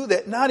to you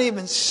that not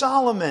even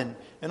Solomon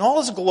in all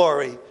his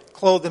glory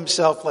clothed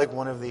himself like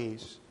one of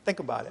these. Think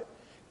about it.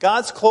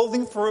 God's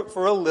clothing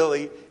for a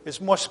lily is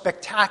more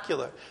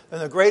spectacular than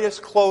the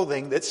greatest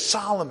clothing that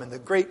Solomon, the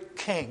great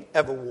king,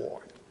 ever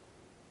wore.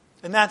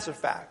 And that's a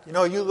fact.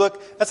 You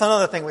look, that's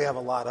another thing we have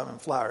a lot of in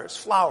flowers.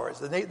 Flowers.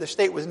 The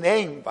state was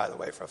named, by the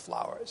way, for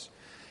flowers.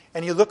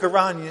 And you look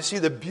around and you see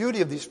the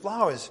beauty of these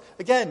flowers.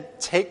 Again,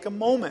 take a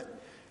moment,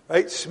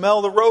 right?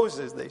 Smell the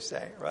roses, they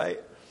say, right?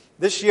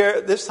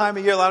 This time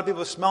of year, a lot of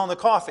people are smelling the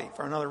coffee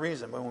for another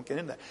reason. We won't get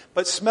into that.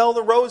 But smell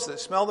the roses,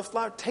 smell the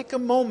flower. Take a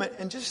moment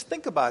and just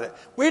think about it.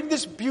 Where did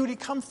this beauty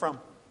come from?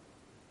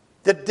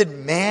 Did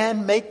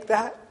man make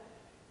that?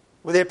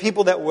 Were there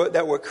people that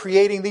were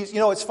creating these?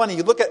 It's funny.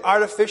 You look at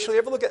you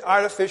ever look at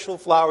artificial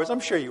flowers? I'm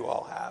sure you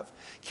all have.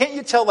 Can't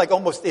you tell like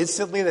almost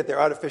instantly that they're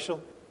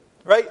artificial?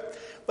 Right?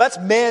 That's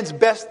man's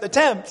best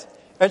attempt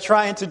at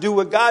trying to do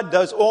what God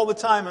does all the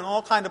time in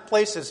all kind of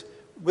places,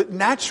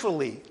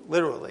 naturally,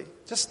 literally.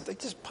 They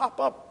just pop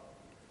up.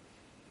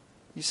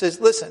 He says,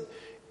 listen,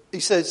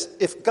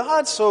 if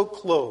God so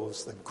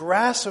clothes the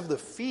grass of the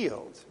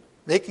field,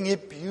 making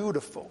it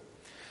beautiful,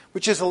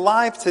 which is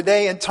alive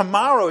today and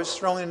tomorrow is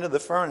thrown into the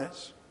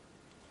furnace.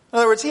 In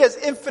other words, he has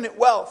infinite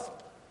wealth.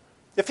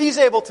 If he's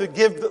able to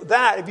give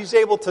that, if he's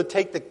able to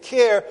take the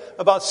care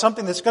about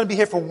something that's going to be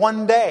here for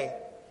one day,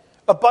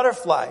 a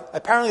butterfly,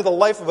 apparently the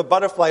life of a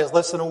butterfly is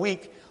less than a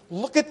week.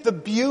 Look at the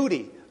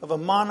beauty of a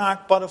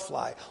monarch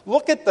butterfly.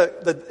 Look at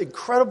the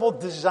incredible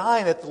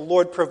design that the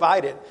Lord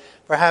provided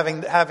for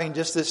having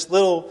just this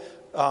little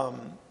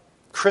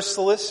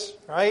chrysalis,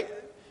 right?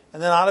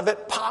 And then out of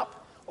it, pop.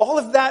 All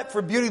of that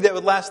for beauty that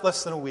would last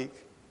less than a week.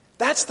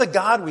 That's the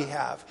God we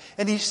have.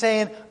 And he's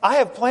saying, I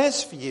have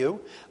plans for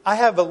you. I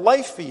have a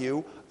life for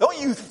you. Don't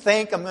you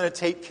think I'm going to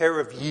take care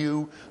of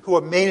you who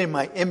are made in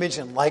my image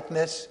and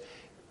likeness?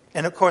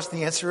 And of course,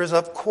 the answer is,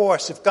 of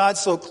course. If God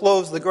so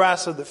clothes the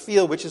grass of the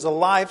field, which is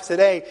alive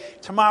today,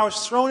 tomorrow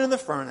is thrown in the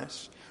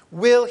furnace,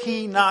 will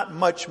he not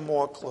much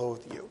more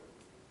clothe you?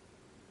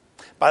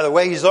 By the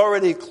way, he's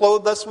already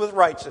clothed us with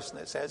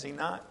righteousness, has he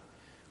not?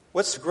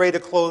 What's greater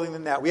clothing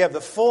than that? We have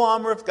the full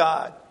armor of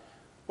God.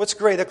 What's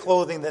greater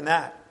clothing than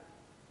that?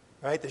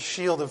 Right? The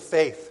shield of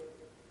faith,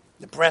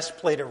 the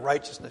breastplate of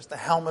righteousness, the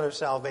helmet of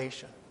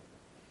salvation.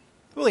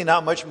 Will he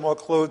not much more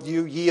clothe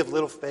you, ye of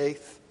little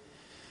faith?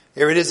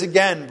 Here it is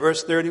again,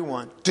 verse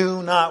 31.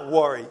 Do not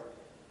worry.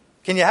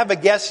 Can you have a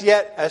guess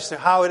yet as to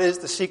how it is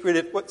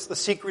what's the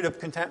secret of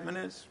contentment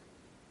is?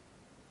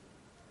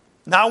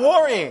 Not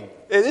worrying.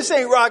 This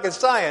ain't rocket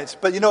science,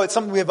 but it's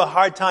something we have a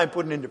hard time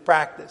putting into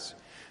practice.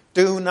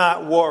 Do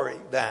not worry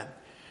then,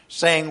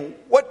 saying,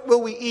 what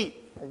will we eat?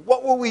 Or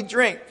what will we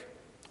drink?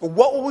 Or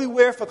what will we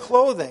wear for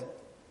clothing?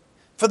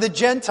 For the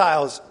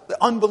Gentiles,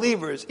 the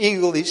unbelievers,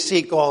 eagerly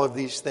seek all of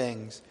these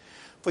things.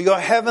 For your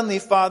heavenly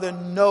Father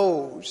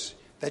knows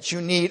that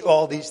you need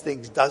all these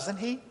things, doesn't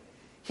he?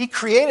 He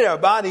created our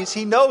bodies.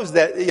 He knows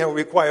that we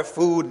require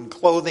food and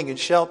clothing and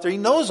shelter. He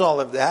knows all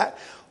of that.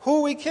 Who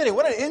are we kidding?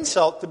 What an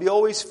insult to be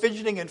always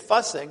fidgeting and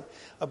fussing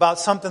about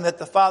something that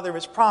the Father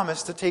has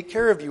promised to take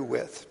care of you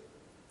with.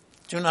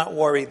 Do not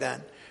worry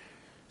then,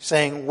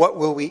 saying, what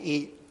will we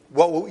eat?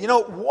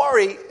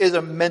 Worry is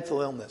a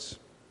mental illness.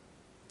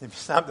 If you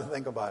stop to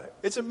think about it.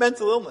 It's a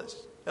mental illness.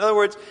 In other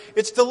words,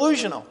 it's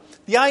delusional.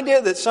 The idea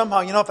that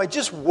somehow, if I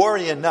just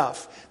worry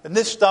enough, then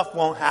this stuff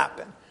won't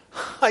happen.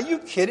 Are you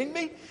kidding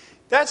me?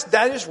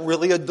 That is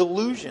really a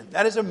delusion.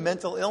 That is a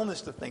mental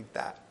illness to think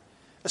that.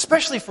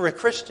 Especially for a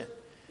Christian.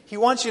 He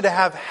wants you to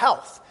have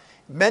health,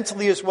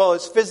 mentally as well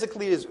as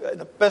physically,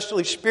 and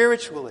especially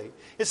spiritually.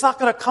 It's not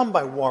going to come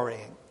by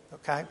worrying.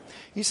 Okay?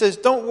 He says,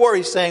 don't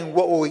worry saying,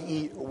 what will we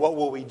eat? Or what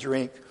will we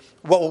drink?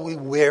 What will we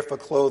wear for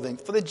clothing?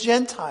 For the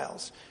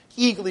Gentiles,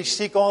 eagerly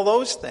seek all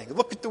those things.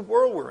 Look at the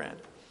world we're in.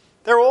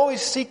 They're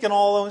always seeking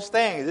all those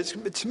things.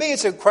 To me,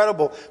 it's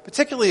incredible,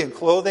 particularly in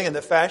clothing and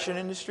the fashion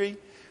industry,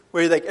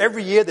 where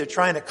every year they're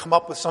trying to come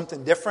up with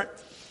something different.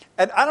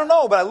 And I don't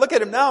know, but I look at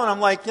them now and I'm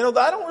like, I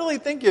don't really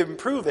think you're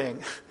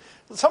improving.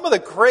 Some of the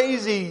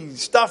crazy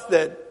stuff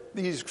that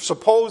these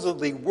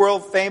supposedly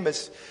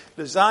world-famous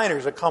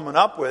designers are coming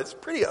up with, it's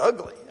pretty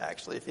ugly,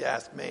 actually, if you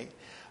ask me.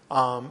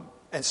 And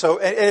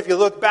if you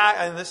look back,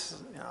 and this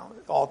is,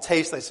 all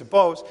taste, I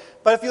suppose,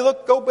 but if you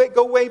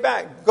go way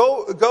back.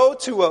 Go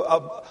to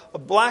a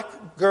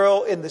black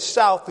girl in the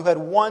South who had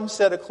one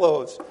set of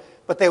clothes,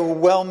 but they were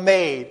well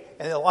made,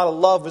 and a lot of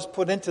love was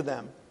put into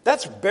them.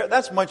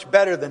 That's much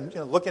better than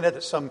looking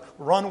at some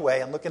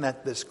runway and looking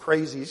at this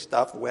crazy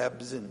stuff,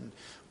 webs and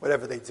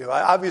whatever they do.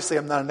 Obviously,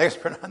 I'm not an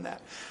expert on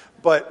that,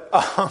 but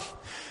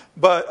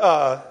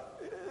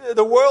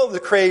the world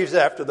craves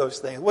after those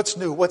things. What's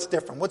new? What's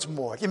different? What's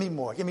more? Give me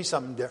more. Give me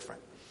something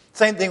different.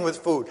 Same thing with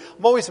food.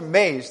 I'm always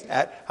amazed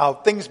at how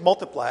things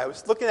multiply. I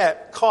was looking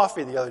at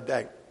coffee the other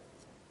day.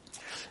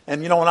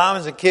 And when I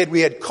was a kid,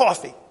 we had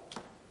coffee.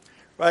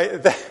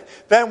 Right?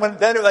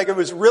 Then it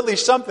was really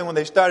something when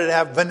they started to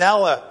have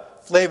vanilla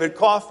flavored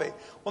coffee.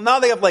 Well, now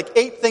they have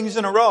 8 things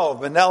in a row.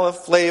 Vanilla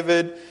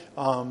flavored,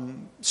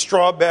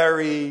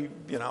 strawberry,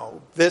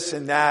 this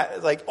and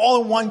that.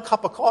 All in one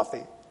cup of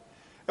coffee.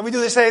 And we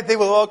do the same thing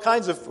with all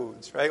kinds of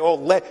foods, right?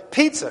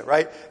 Pizza,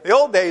 right? The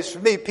old days, for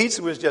me,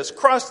 pizza was just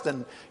crust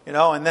and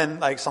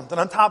then something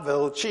on top of it, a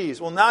little cheese.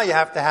 Well, now you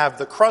have to have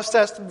the crust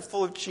has to be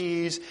full of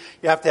cheese.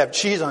 You have to have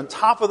cheese on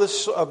top of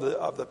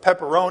the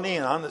pepperoni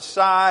and on the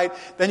side.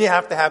 Then you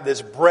have to have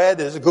this bread,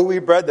 this gooey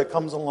bread that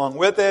comes along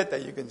with it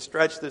that you can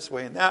stretch this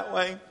way and that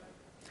way.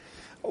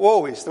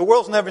 Always. The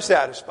world's never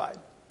satisfied.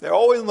 They're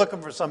always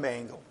looking for some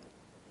angle.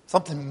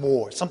 Something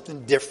more,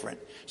 something different,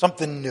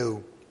 something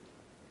new.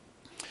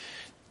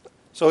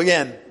 So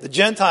again, the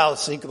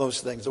Gentiles seek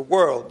those things, the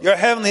world. Your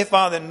heavenly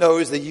Father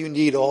knows that you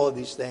need all of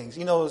these things.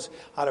 He knows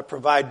how to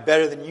provide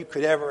better than you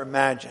could ever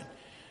imagine.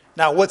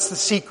 Now, what's the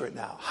secret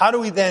now? How do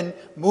we then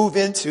move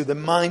into the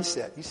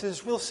mindset? He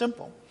says, real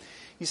simple.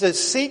 He says,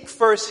 seek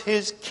first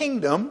his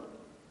kingdom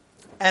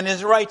and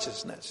his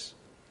righteousness,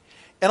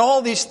 and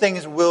all these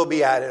things will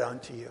be added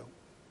unto you.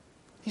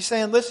 He's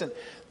saying, listen,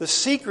 the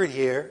secret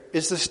here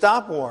is to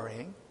stop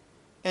worrying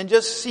and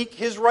just seek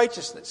his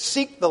righteousness.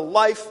 Seek the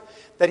life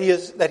that he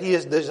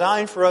has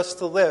designed for us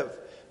to live.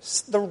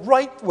 The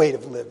right way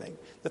of living.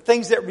 The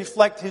things that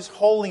reflect his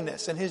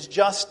holiness and his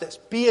justice.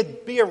 Be a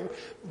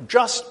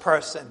just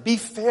person. Be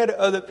fair to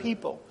other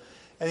people.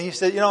 And he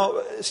said,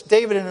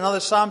 David in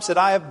another psalm said,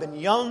 I have been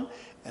young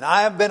and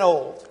I have been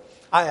old.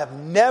 I have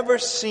never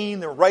seen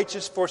the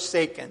righteous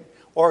forsaken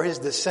or his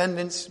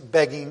descendants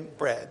begging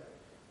bread.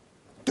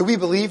 Do we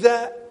believe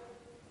that?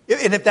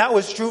 And if that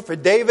was true for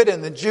David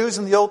and the Jews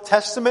in the Old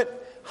Testament,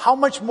 how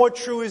much more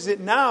true is it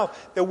now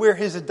that we're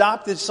his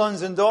adopted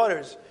sons and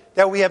daughters?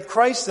 That we have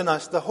Christ in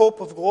us, the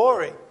hope of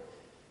glory.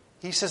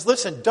 He says,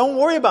 listen, don't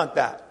worry about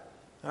that.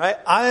 All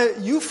right?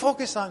 You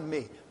focus on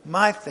me,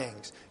 my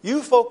things.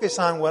 You focus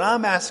on what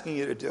I'm asking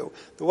you to do,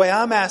 the way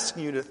I'm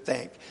asking you to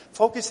think.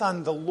 Focus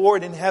on the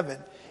Lord in heaven.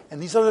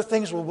 And these other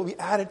things will be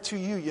added to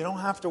you. You don't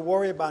have to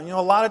worry about it.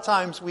 A lot of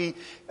times we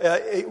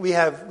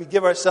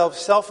give ourselves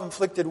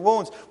self-inflicted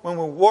wounds when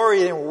we're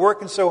worried and we're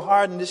working so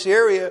hard in this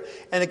area.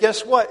 And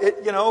guess what?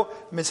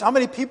 How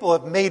many people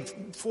have made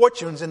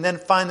fortunes and then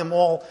find them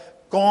all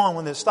gone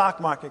when the stock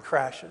market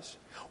crashes?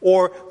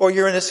 Or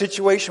you're in a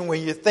situation where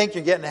you think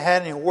you're getting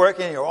ahead and you're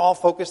working and you're all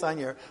focused on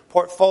your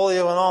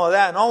portfolio and all of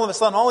that. And all of a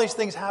sudden, all these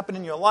things happen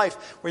in your life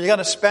where you got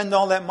to spend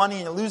all that money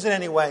and you lose it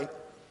anyway.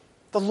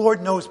 The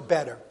Lord knows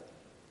better.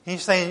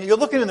 He's saying, you're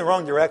looking in the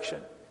wrong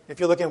direction. If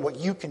you're looking at what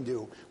you can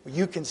do, what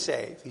you can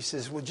save. He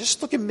says, well,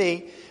 just look at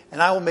me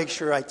and I will make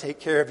sure I take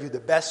care of you the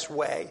best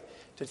way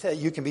to tell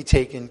you can be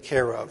taken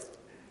care of.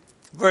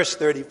 Verse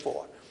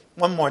 34.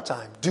 One more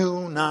time.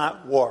 Do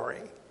not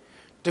worry.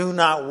 Do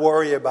not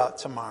worry about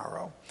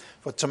tomorrow,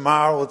 for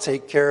tomorrow will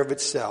take care of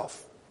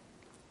itself.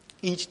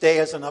 Each day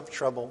has enough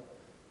trouble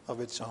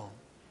of its own.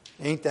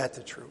 Ain't that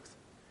the truth?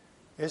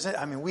 Isn't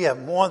it? We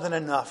have more than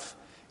enough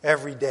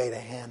every day to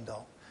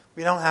handle.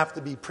 We don't have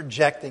to be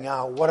projecting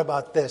out, what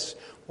about this?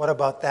 What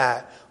about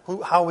that?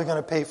 How are we going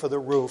to pay for the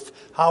roof?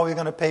 How are we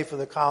going to pay for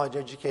the college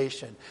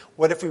education?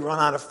 What if we run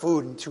out of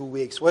food in 2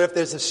 weeks? What if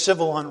there's a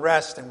civil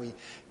unrest and we,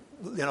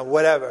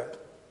 whatever?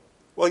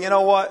 Well, you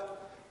know what?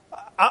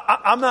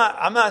 I'm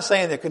not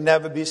saying there could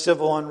never be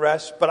civil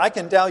unrest, but I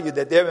can tell you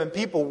that there have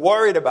been people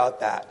worried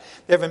about that.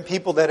 There have been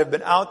people that have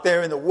been out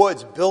there in the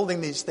woods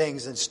building these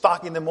things and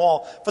stocking them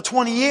all for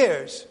 20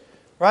 years,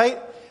 right?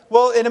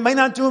 Well, and it may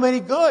not do them any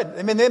good.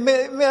 They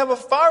may have a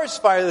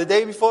forest fire the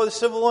day before the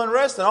civil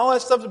unrest and all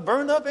that stuff's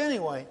burned up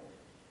anyway.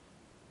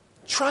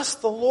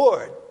 Trust the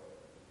Lord.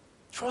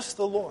 Trust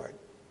the Lord.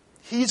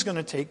 He's going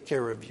to take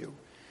care of you.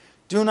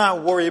 Do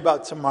not worry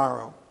about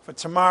tomorrow, for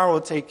tomorrow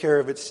will take care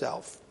of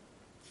itself.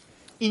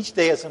 Each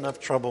day has enough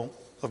trouble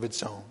of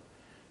its own.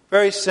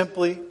 Very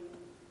simply,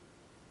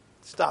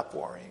 stop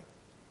worrying.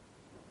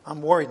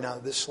 I'm worried now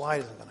that this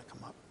slide isn't going to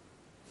come up.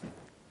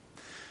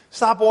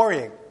 Stop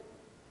worrying.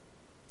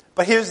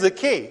 But here's the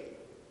key,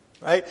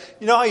 right?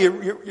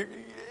 You're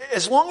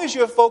as long as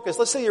you're focused,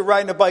 let's say you're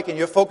riding a bike and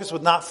you're focused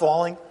with not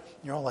falling,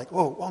 you're all like,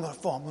 oh, I'm going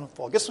to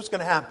fall. Guess what's going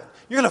to happen?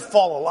 You're going to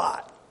fall a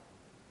lot.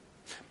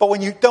 But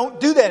when you don't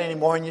do that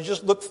anymore and you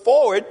just look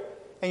forward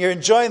and you're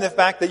enjoying the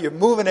fact that you're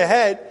moving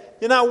ahead,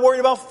 you're not worried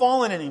about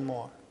falling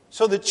anymore.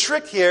 So the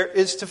trick here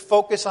is to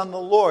focus on the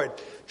Lord.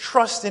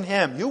 Trust in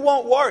Him. You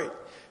won't worry.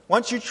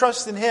 Once you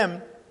trust in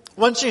Him,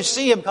 once you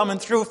see Him coming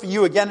through for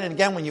you again and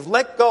again, when you've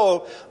let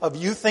go of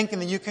you thinking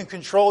that you can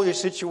control your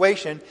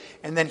situation,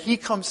 and then He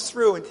comes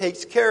through and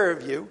takes care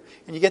of you,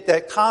 and you get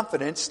that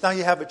confidence, now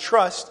you have a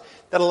trust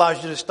that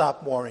allows you to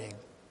stop worrying.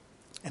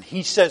 And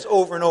He says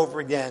over and over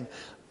again,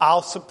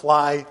 I'll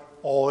supply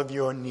all of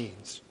your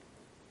needs.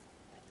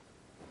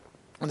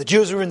 When the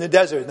Jews were in the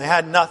desert and they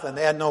had nothing,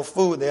 they had no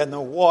food, they had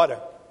no water,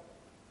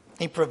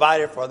 He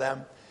provided for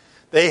them.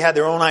 They had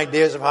their own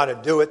ideas of how to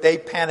do it. They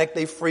panicked,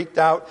 they freaked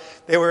out.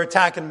 They were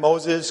attacking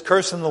Moses,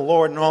 cursing the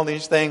Lord and all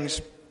these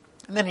things.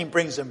 And then He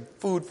brings them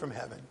food from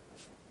heaven.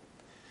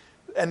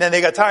 And then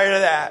they got tired of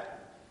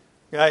that.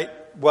 Right?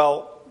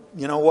 Well,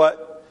 you know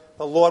what?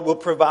 The Lord will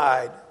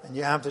provide. And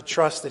you have to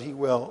trust that He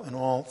will in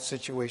all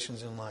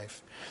situations in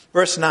life.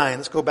 Verse 9.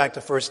 Let's go back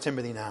to 1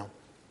 Timothy now.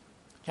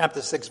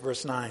 Chapter 6,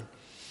 verse 9.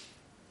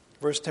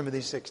 1 Timothy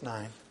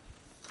 6:9.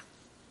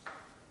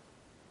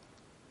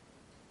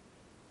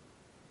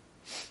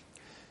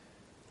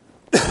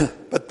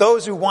 But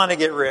those who want to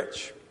get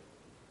rich.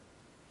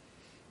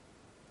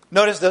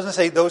 Notice it doesn't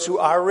say those who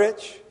are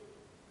rich.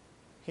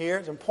 Here,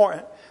 it's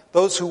important.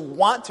 Those who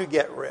want to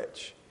get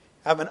rich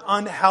have an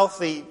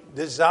unhealthy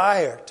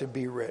desire to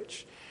be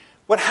rich.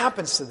 What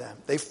happens to them?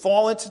 They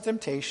fall into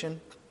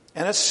temptation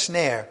and a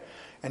snare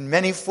and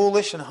many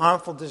foolish and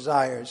harmful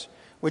desires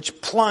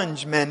which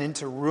plunge men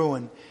into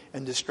ruin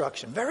and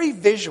destruction. Very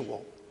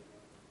visual.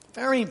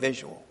 Very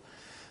visual.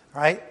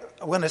 Right?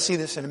 I'm going to see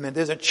this in a minute.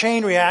 There's a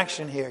chain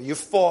reaction here. You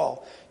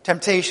fall.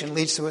 Temptation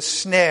leads to a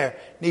snare,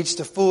 leads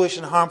to foolish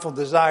and harmful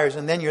desires,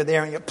 and then you're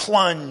there and you're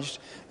plunged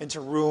into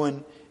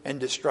ruin and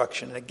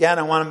destruction. And again,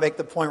 I want to make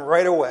the point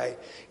right away.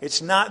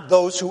 It's not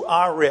those who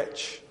are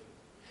rich.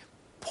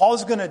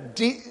 Paul's going to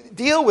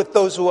deal with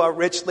those who are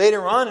rich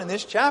later on in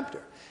this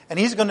chapter. And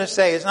he's going to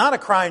say it's not a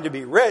crime to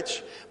be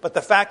rich, but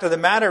the fact of the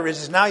matter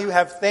is now you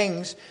have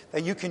things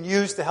that you can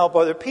use to help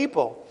other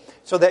people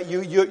so that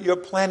you're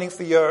planning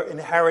for your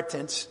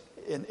inheritance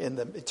in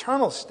the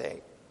eternal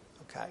state.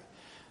 Okay?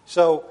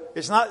 So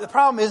it's not, the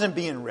problem isn't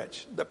being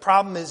rich. The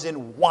problem is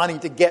in wanting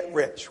to get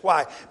rich.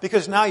 Why?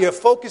 Because now your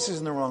focus is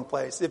in the wrong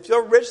place. If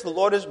you're rich, the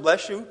Lord has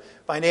blessed you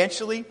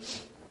financially.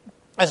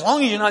 As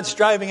long as you're not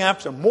striving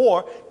after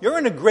more, you're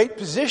in a great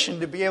position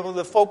to be able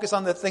to focus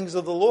on the things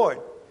of the Lord.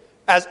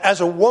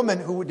 As a woman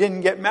who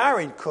didn't get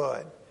married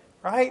could.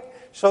 Right?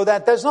 So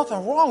that there's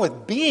nothing wrong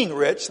with being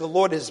rich. The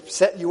Lord has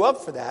set you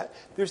up for that.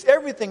 There's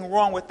everything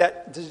wrong with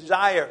that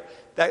desire,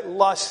 that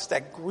lust,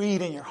 that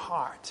greed in your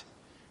heart.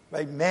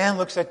 Right? Man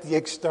looks at the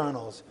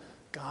externals.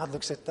 God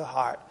looks at the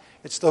heart.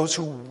 It's those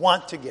who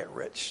want to get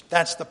rich.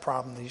 That's the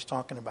problem that he's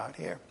talking about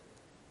here.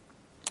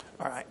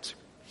 All right.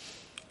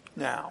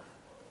 Now,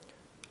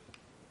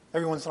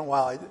 every once in a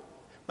while,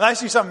 when I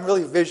see something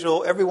really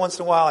visual, every once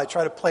in a while I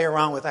try to play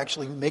around with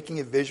actually making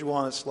it visual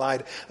on a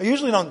slide. I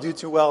usually don't do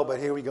too well, but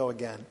here we go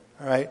again.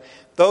 All right.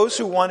 Those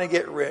who want to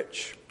get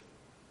rich,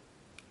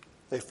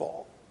 they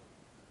fall.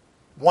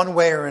 One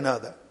way or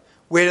another.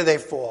 Where do they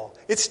fall?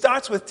 It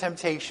starts with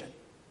temptation.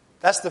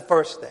 That's the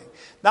first thing.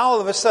 Now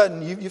all of a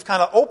sudden, you've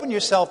kind of opened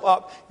yourself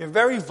up. You're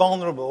very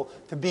vulnerable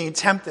to being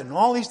tempted in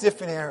all these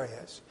different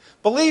areas.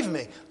 Believe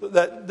me,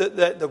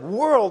 the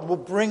world will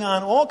bring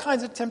on all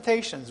kinds of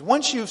temptations.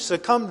 Once you've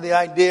succumbed to the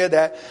idea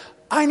that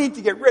I need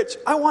to get rich,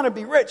 I want to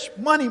be rich,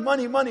 money,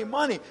 money, money,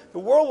 money, the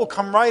world will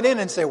come right in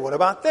and say, what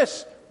about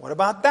this? What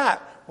about that?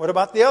 What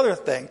about the other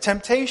thing?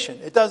 Temptation.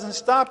 It doesn't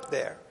stop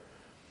there.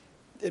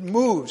 It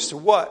moves to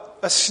what?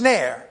 A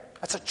snare.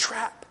 That's a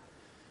trap.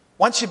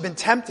 Once you've been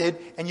tempted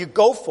and you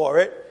go for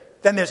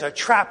it, then there's a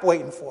trap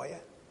waiting for you.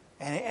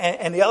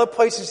 And the other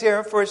places here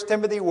in 1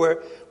 Timothy where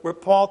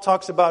Paul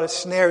talks about a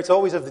snare, it's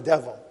always of the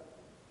devil.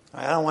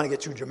 I don't want to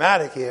get too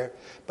dramatic here,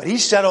 but he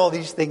set all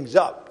these things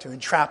up to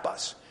entrap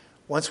us.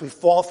 Once we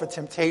fall for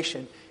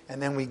temptation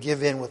and then we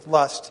give in with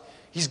lust,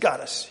 he's got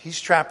us. He's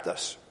trapped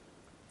us.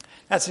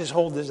 That's his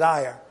whole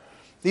desire.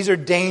 These are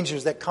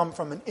dangers that come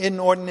from an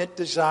inordinate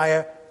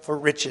desire for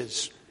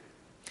riches.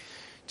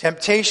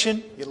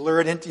 Temptation, you're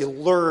lured into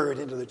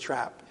the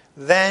trap.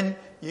 Then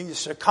you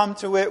succumb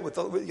to it with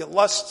your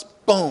lusts,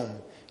 boom,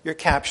 you're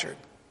captured.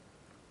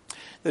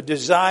 The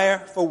desire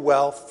for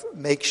wealth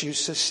makes you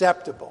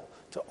susceptible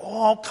to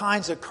all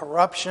kinds of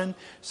corruption,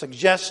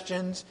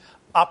 suggestions,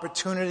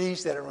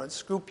 opportunities that are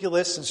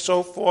unscrupulous and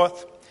so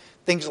forth.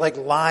 Things like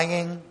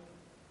lying,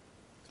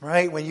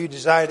 right? When you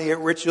desire to get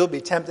rich, you'll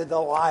be tempted to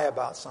lie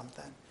about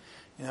something.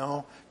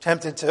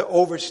 Tempted to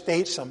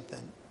overstate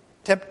something.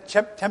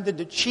 Tempted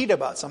to cheat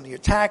about something, your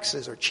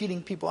taxes, or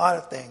cheating people out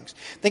of things.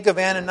 Think of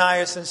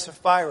Ananias and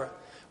Sapphira,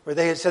 where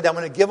they had said, I'm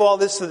going to give all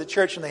this to the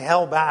church, and they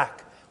held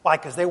back. Why?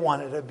 Because they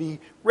wanted to be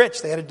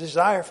rich. They had a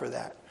desire for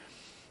that.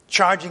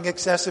 Charging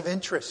excessive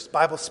interest. The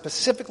Bible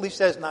specifically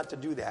says not to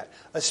do that,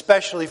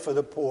 especially for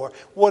the poor.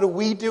 What do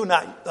we do?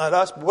 Not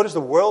us, but what does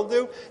the world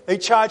do? They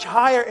charge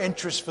higher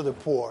interest for the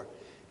poor.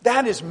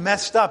 That is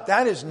messed up.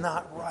 That is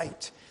not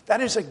right.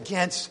 That is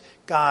against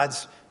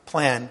God's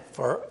plan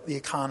for the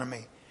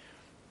economy.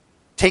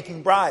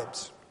 Taking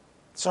bribes.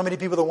 So many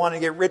people that want to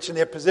get rich in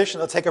their position,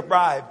 they'll take a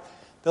bribe.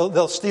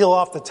 They'll steal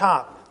off the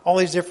top. All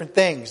these different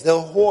things.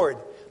 They'll hoard,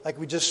 like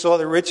we just saw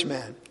the rich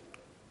man.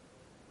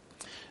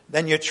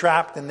 Then you're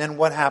trapped, and then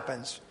what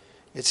happens?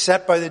 It's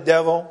set by the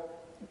devil.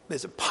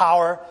 There's a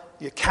power.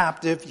 You're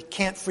captive. You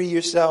can't free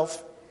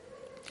yourself.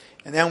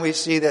 And then we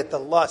see that the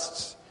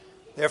lusts,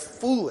 they're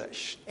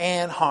foolish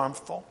and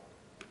harmful.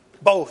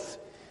 Both.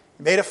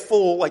 Made a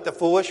fool like the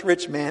foolish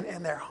rich man,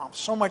 and they're harm.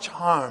 So much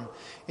harm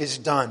is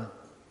done.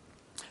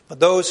 But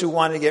those who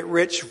want to get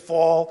rich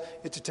fall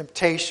into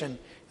temptation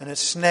and a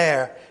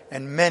snare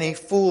and many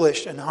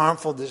foolish and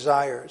harmful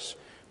desires,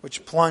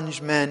 which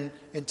plunge men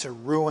into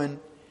ruin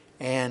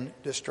and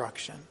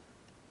destruction.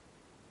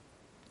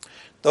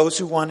 Those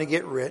who want to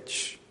get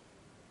rich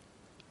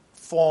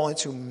fall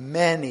into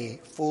many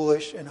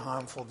foolish and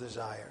harmful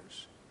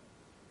desires.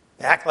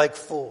 They act like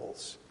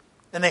fools.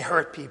 Then they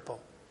hurt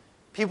people.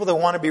 People that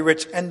want to be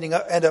rich end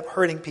up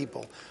hurting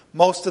people.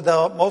 Most of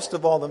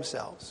all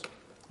themselves.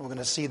 We're going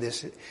to see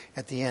this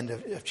at the end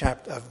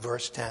of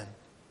verse 10.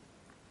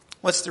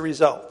 What's the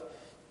result?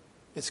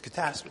 It's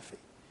catastrophe.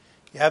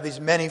 You have these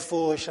many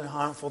foolish and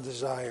harmful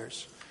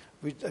desires.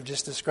 I've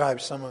just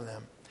described some of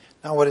them.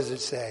 Now what does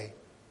it say?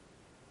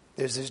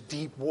 There's this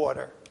deep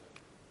water,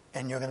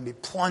 and you're going to be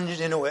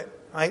plunged into it,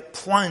 right?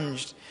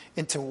 Plunged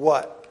into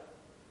what?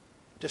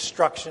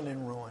 Destruction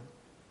and ruin.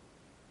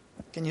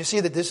 Can you see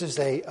that this is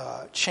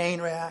a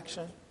chain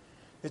reaction?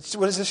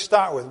 What does this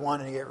start with?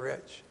 Wanting to get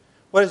rich.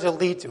 What does it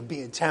lead to?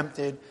 Being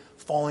tempted,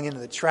 falling into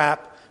the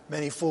trap,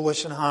 Many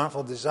foolish and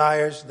harmful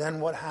desires. Then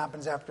what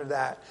happens after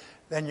that?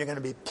 Then you're going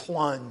to be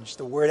plunged.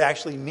 The word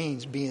actually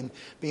means being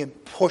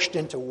pushed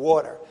into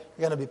water.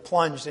 You're going to be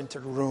plunged into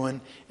ruin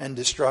and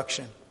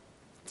destruction.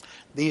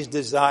 These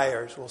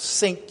desires will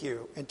sink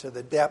you into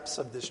the depths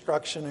of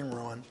destruction and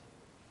ruin.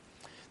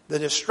 The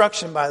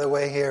destruction, by the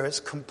way, here is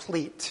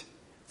complete,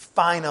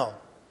 final.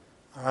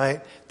 All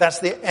right? That's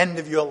the end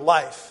of your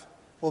life.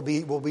 Will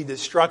be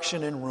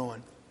destruction and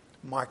ruin.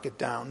 Mark it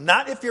down.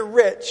 Not if you're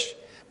rich,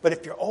 but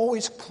if you're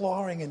always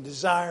clawing and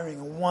desiring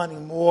and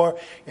wanting more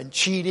and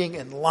cheating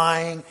and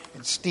lying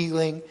and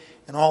stealing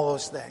and all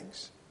those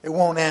things. It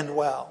won't end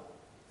well.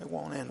 It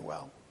won't end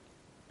well.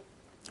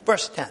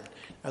 Verse 10,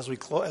 as we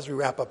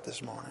wrap up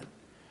this morning.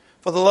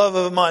 For the love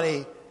of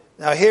money.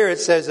 Now here it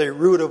says a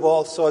root of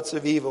all sorts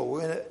of evil.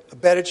 A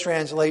better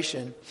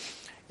translation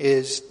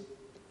is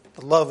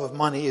the love of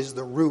money is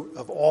the root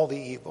of all the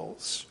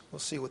evils. We'll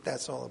see what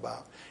that's all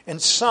about.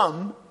 And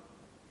some,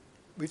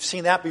 we've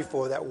seen that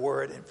before, that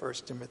word in 1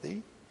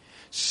 Timothy.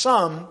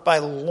 Some, by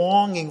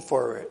longing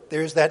for it,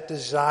 there's that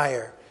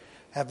desire,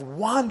 have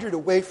wandered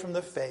away from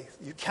the faith.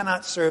 You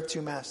cannot serve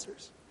two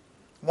masters.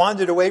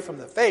 Wandered away from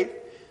the faith,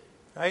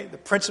 right? The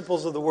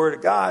principles of the Word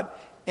of God,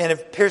 and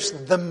have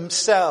pierced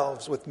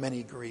themselves with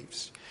many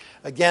griefs.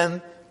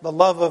 Again, the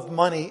love of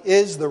money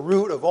is the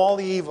root of all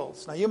the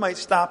evils. Now you might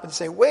stop and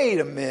say, wait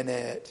a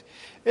minute,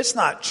 it's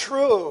not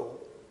true.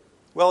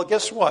 Well,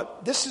 guess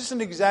what? This is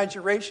an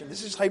exaggeration.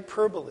 This is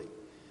hyperbole.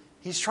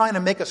 He's trying to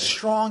make a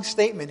strong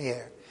statement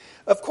here.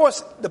 Of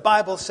course, the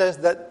Bible says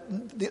that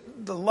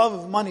the love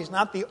of money is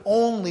not the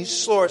only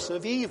source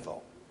of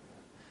evil.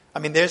 I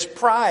mean, there's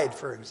pride,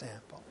 for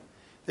example.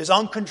 There's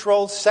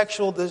uncontrolled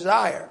sexual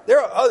desire.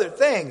 There are other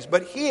things,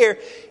 but here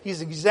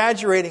he's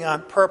exaggerating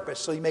on purpose,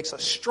 so he makes a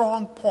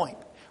strong point.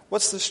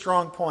 What's the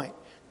strong point?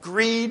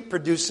 Greed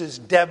produces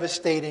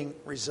devastating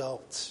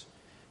results.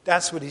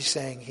 That's what he's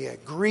saying here.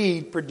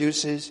 Greed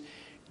produces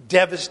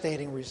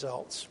devastating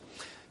results.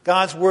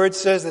 God's word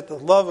says that the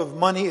love of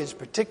money is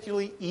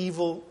particularly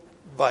evil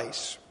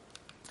vice.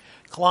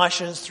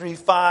 Colossians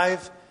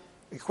 3:5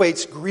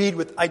 equates greed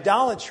with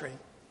idolatry.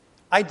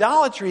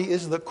 Idolatry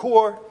is the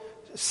core,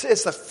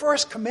 it's the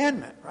first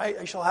commandment, right?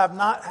 I shall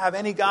not have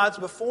any gods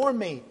before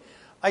me.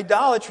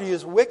 Idolatry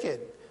is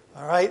wicked,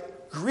 all right?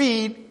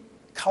 Greed,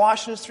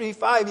 Colossians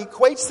 3:5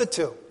 equates the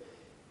two.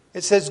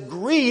 It says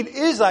greed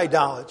is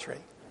idolatry.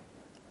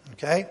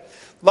 Okay?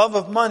 Love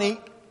of money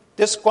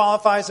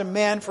disqualifies a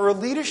man for a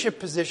leadership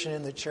position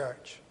in the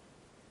church.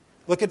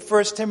 Look at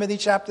 1 Timothy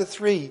chapter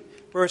 3,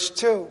 verse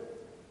 2.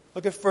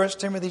 Look at 1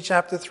 Timothy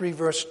chapter 3,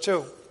 verse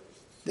 2.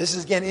 This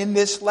is again in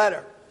this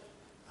letter.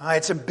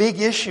 It's a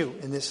big issue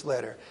in this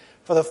letter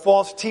for the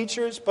false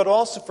teachers, but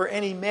also for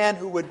any man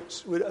who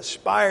would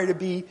aspire to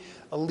be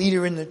a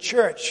leader in the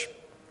church.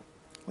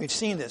 We've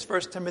seen this,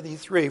 1 Timothy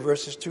 3,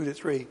 verses 2 to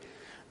 3.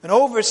 An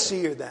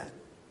overseer then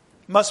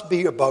must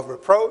be above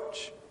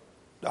reproach,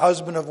 the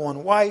husband of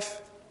one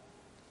wife,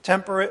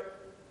 temperate,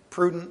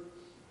 prudent,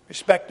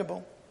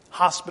 respectable,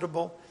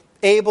 hospitable,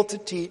 able to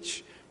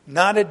teach,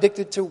 not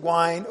addicted to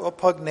wine or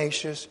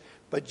pugnacious,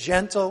 but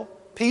gentle,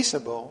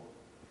 peaceable,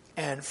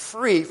 and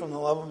free from the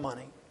love of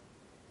money.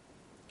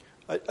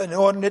 An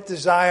inordinate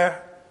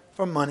desire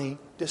for money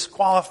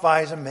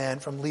disqualifies a man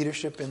from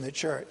leadership in the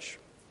church.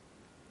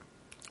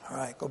 All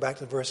right, go back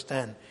to verse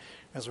 10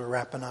 as we're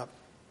wrapping up.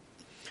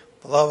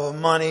 The love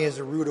of money is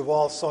the root of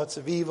all sorts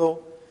of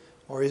evil,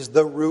 or is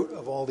the root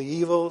of all the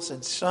evils,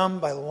 and some,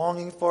 by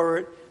longing for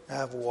it,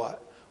 have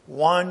what?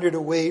 Wandered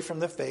away from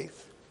the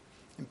faith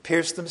and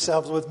pierced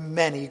themselves with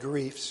many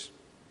griefs.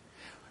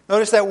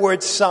 Notice that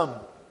word some.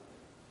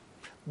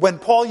 When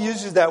Paul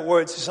uses that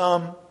word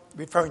some,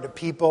 referring to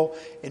people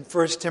in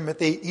 1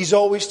 Timothy, he's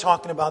always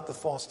talking about the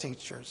false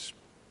teachers.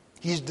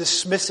 He's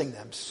dismissing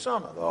them.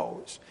 Some of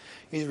those.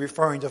 He's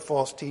referring to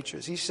false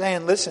teachers. He's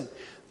saying, listen,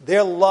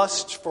 their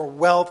lust for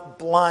wealth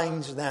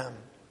blinds them.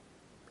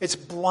 It's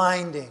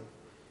blinding.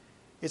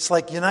 It's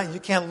like you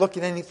can't look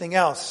at anything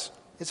else.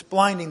 It's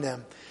blinding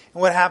them.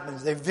 And what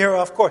happens? They veer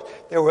off course.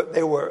 They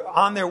were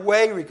on their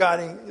way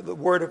regarding the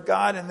Word of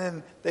God, and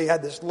then they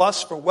had this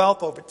lust for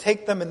wealth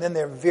overtake them, and then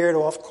they're veered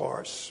off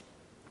course.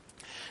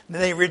 And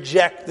then they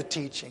reject the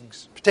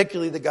teachings,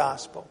 particularly the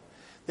gospel.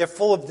 They're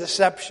full of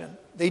deception.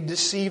 They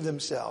deceive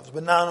themselves.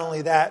 But not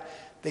only that,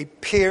 they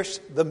pierce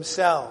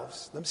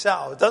themselves.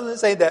 It doesn't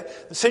say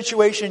that the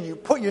situation you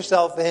put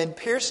yourself in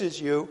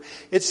pierces you.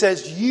 It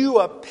says you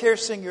are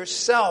piercing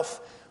yourself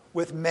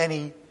with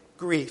many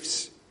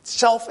griefs.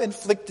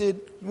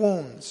 Self-inflicted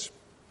wounds.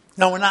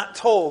 Now, we're not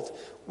told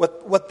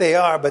what they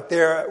are, but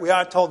we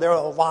are told there are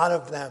a lot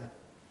of them.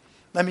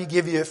 Let me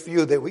give you a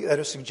few that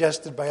are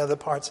suggested by other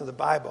parts of the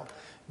Bible.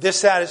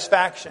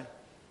 Dissatisfaction.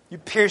 You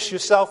pierce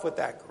yourself with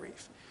that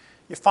grief.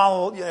 You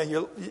follow,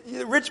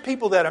 rich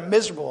people that are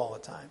miserable all the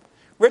time.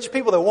 Rich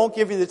people that won't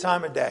give you the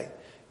time of day.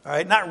 All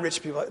right? Not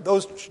rich people,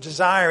 those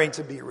desiring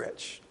to be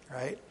rich.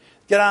 Right?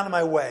 Get out of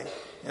my way.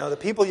 The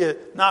people you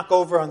knock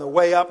over on the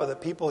way up are the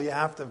people you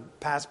have to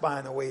pass by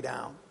on the way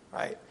down.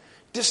 Right?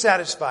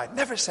 Dissatisfied.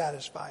 Never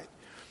satisfied.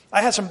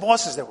 I had some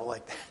bosses that were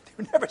like that.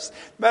 No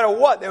matter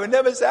what, they were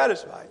never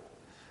satisfied.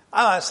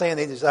 I'm not saying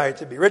they desired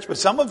to be rich, but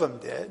some of them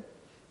did.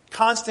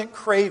 Constant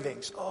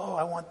cravings. Oh,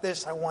 I want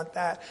this, I want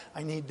that.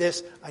 I need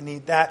this, I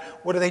need that.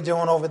 What are they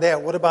doing over there?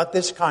 What about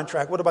this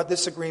contract? What about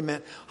this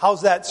agreement?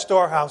 How's that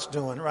storehouse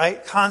doing,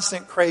 right?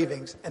 Constant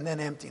cravings and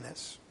then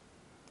emptiness.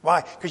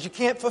 Why? Because you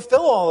can't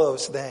fulfill all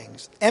those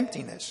things.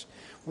 Emptiness,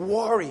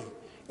 worry,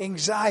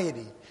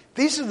 anxiety.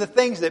 These are the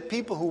things that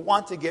people who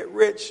want to get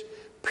rich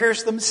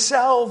pierce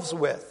themselves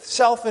with.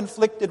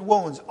 Self-inflicted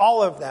wounds,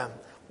 all of them.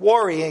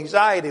 Worry,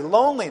 anxiety,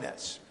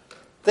 loneliness.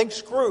 Think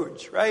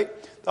Scrooge, right?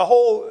 The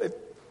whole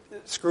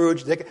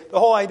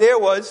idea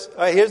was,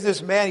 here's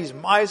this man, he's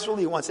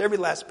miserly, he wants every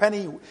last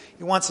penny,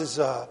 he wants his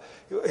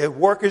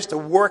workers to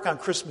work on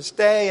Christmas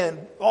Day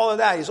and all of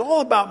that. He's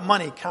all about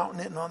money, counting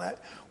it and all that.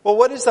 Well,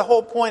 what is the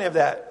whole point of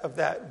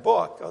that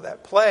book or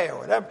that play or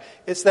whatever?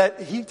 It's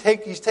that he's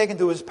taken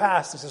to his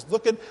past and says,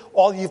 look at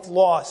all you've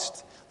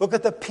lost. Look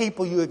at the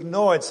people you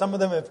ignored. Some of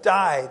them have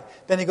died.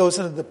 Then he goes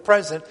into the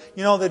present.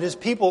 You know that there's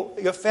people,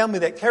 your family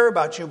that care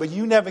about you, but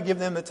you never give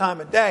them the time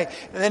of day.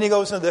 And then he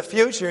goes into the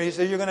future. He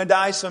says, you're going to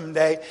die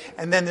someday.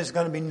 And then there's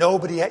going to be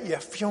nobody at your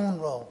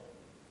funeral.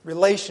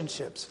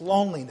 Relationships,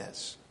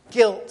 loneliness,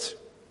 guilt,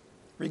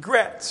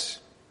 regrets,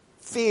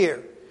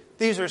 fear.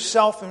 These are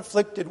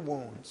self-inflicted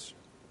wounds.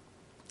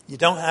 You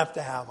don't have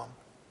to have them.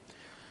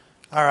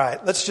 All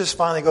right, let's just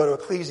finally go to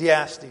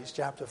Ecclesiastes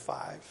chapter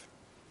 5.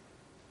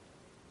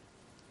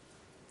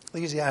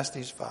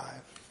 Ecclesiastes 5.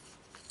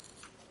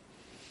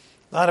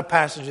 A lot of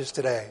passages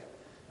today.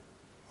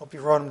 Hope you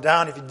wrote them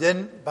down. If you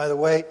didn't, by the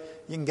way,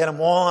 you can get them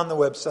all on the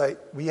website.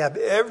 We have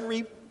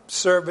every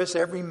service,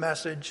 every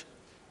message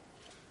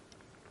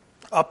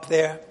up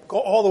there. Go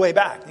all the way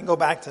back. You can go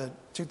back to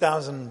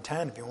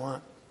 2010 if you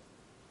want.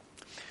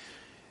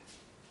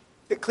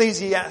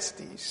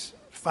 Ecclesiastes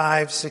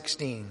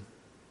 5:16.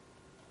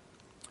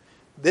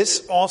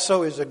 This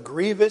also is a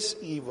grievous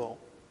evil.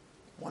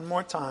 One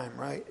more time,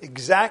 right?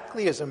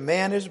 Exactly as a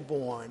man is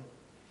born,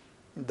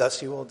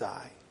 thus he will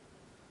die.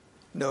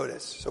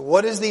 Notice. So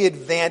what is the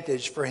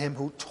advantage for him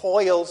who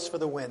toils for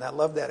the wind? I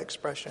love that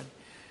expression.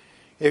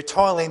 They're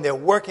toiling, they're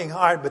working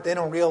hard, but they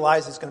don't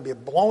realize it's going to be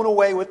blown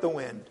away with the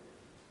wind.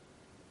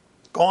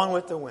 Gone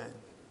with the wind.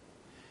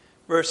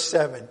 Verse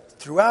 7.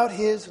 Throughout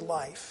his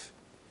life,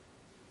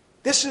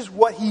 this is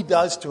what he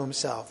does to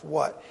himself.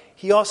 What?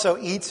 He also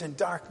eats in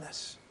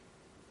darkness,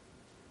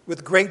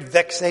 with great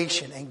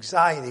vexation,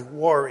 anxiety,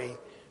 worry,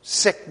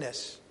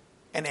 sickness,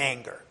 and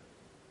anger.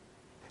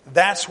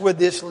 That's where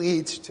this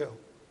leads to.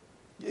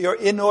 Your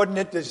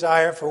inordinate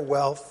desire for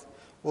wealth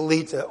will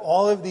lead to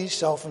all of these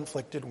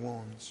self-inflicted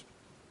wounds.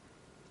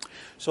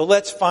 So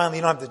let's finally,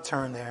 you don't have to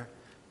turn there,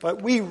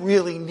 but we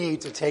really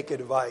need to take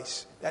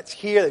advice. That's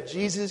here that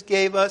Jesus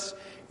gave us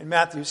in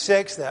Matthew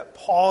 6, that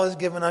Paul has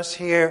given us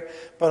here,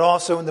 but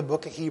also in the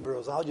book of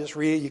Hebrews. I'll just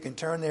read it. You can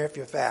turn there if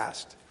you're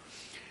fast.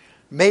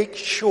 Make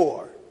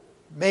sure,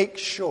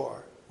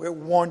 we're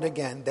warned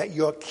again, that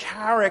your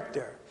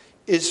character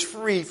is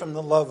free from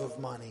the love of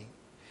money,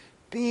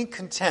 being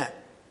content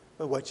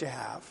with what you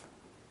have.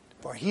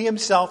 For he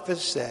himself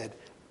has said,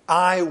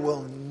 I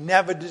will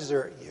never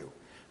desert you,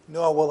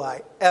 nor will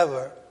I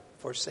ever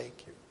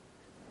forsake you.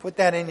 Put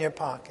that in your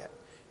pocket.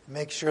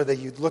 Make sure that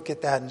you look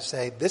at that and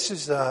say, this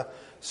is a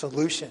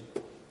solution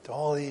to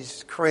all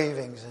these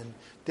cravings and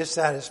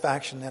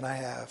dissatisfaction that I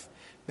have.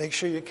 Make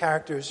sure your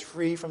character is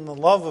free from the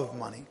love of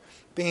money,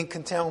 being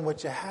content with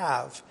what you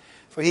have.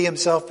 For he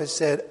himself has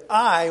said,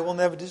 I will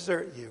never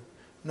desert you,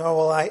 nor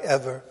will I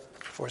ever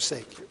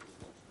forsake you.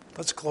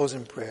 Let's close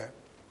in prayer.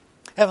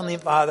 Heavenly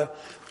Father,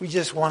 we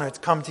just want to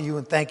come to you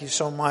and thank you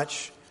so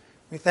much.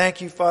 We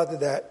thank you, Father,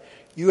 that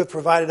you have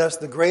provided us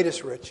the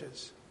greatest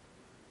riches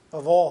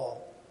of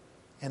all,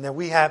 and that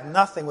we have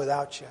nothing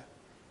without you.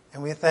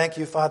 And we thank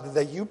you, Father,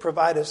 that you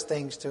provide us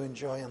things to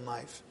enjoy in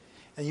life.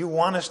 And you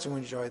want us to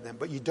enjoy them,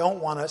 but you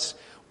don't want us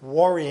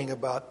worrying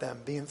about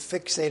them, being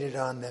fixated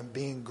on them,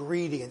 being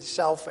greedy and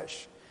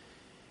selfish.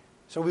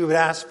 So we would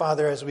ask,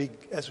 Father, as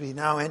we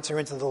now enter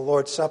into the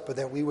Lord's Supper,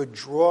 that we would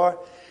draw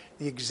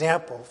the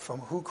example from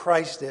who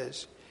Christ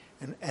is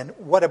and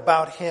what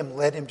about him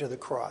led him to the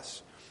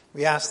cross.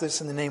 We ask this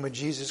in the name of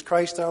Jesus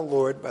Christ our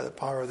Lord, by the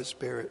power of the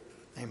Spirit.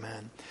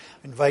 Amen.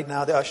 I invite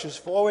now the ushers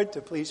forward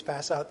to please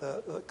pass out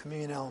the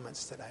communion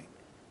elements today.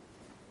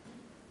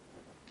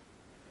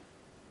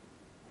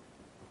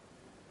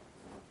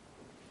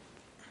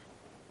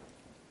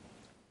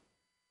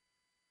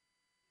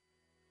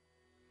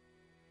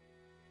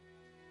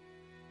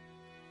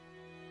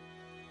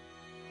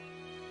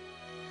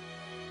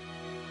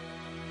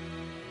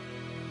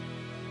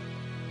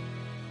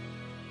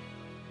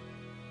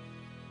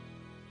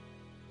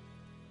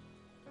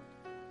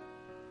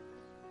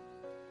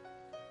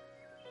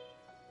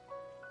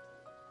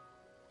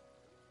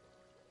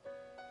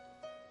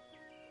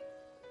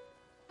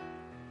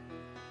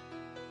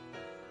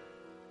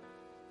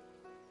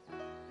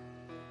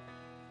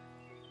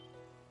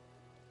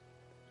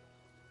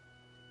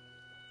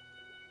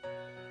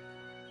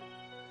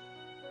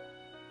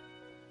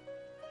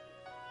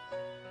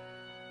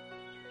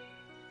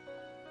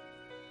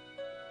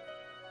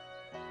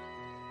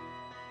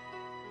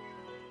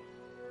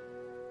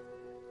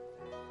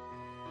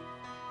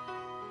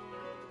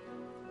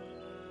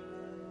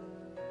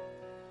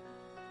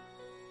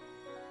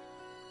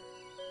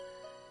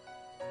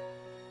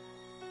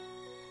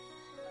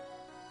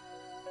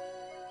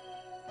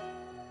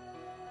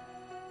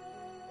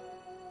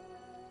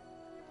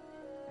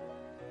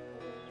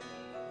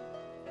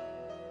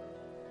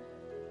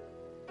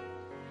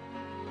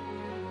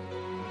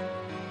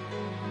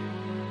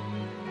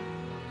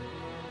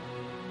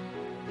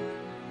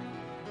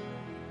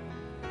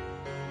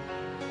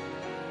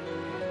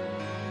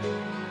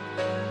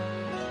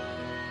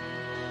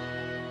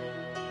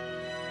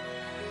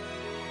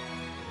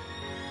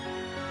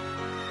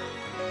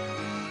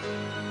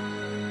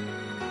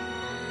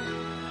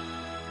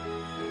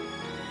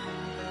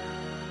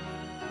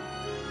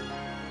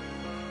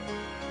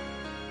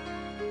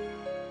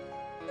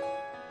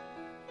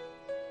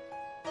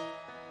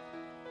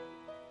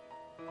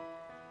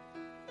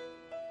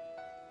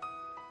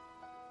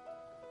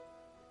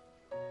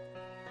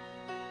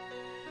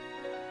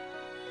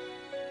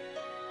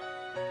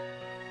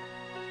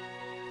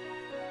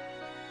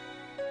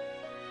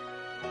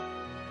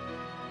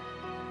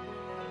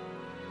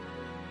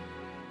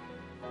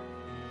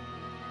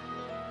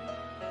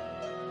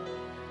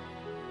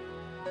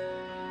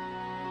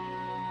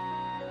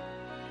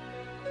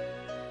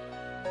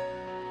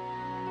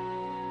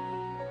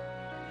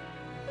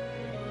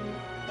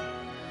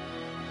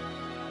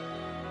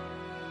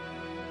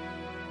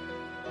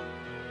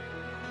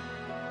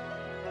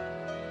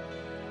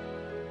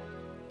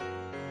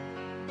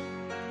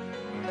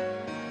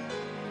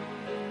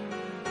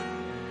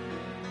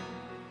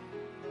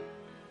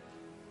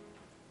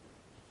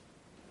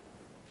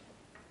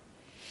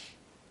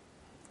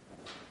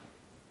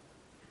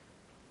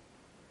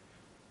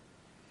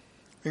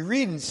 We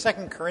read in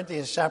 2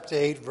 Corinthians chapter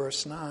 8,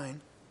 verse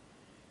 9,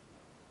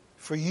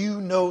 "For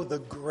you know the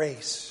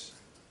grace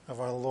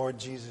of our Lord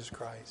Jesus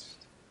Christ."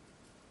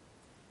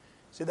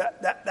 See,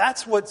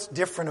 that's what's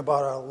different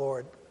about our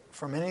Lord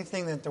from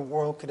anything that the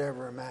world could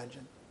ever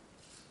imagine.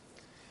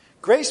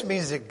 Grace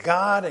means that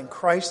God and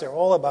Christ are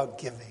all about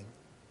giving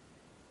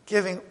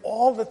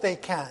all that they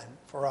can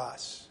for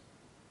us.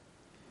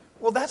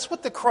 Well, that's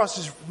what the cross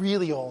is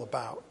really all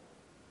about.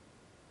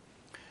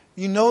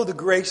 You know the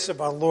grace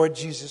of our Lord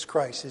Jesus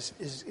Christ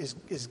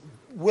is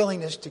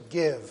willingness to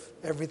give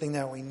everything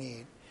that we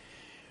need.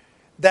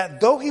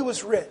 That though he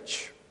was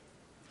rich,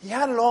 he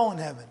had it all in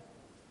heaven.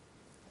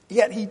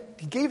 Yet he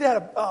gave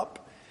that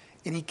up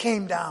and he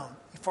came down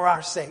for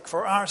our sake.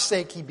 For our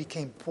sake he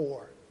became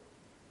poor.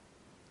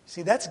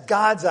 See, that's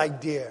God's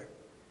idea.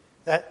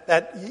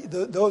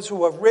 Those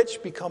who are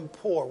rich become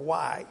poor.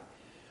 Why?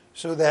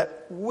 So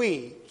that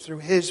we, through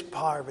his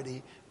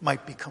poverty,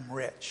 might become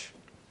rich.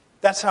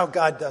 That's how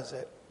God does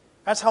it.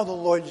 That's how the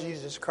Lord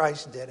Jesus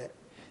Christ did it.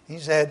 He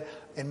said,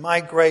 in my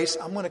grace,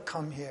 I'm going to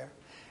come here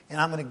and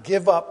I'm going to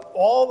give up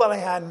all that I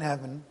had in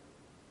heaven.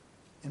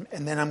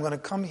 And then I'm going to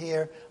come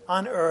here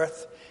on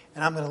earth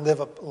and I'm going to live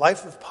a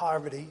life of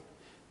poverty,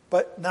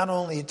 but not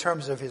only in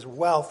terms of his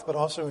wealth, but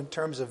also in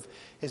terms of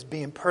his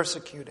being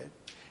persecuted.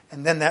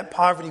 And then that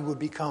poverty would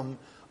become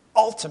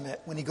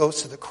ultimate when he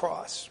goes to the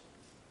cross,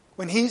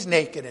 when he's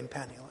naked and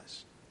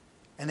penniless.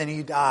 And then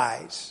he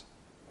dies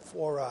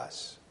for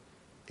us.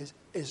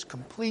 His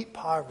complete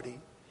poverty,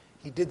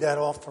 he did that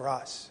all for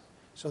us.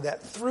 So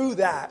that, through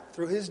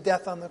his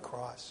death on the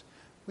cross,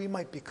 we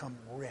might become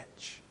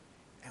rich.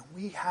 And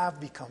we have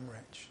become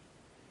rich.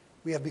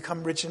 We have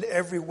become rich in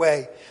every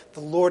way. The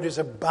Lord is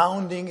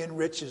abounding in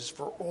riches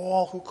for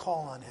all who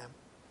call on him.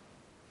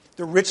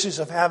 The riches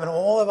of having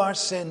all of our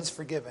sins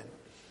forgiven.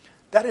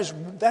 That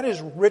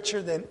is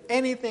richer than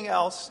anything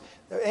else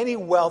that any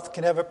wealth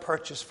can ever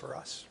purchase for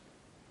us.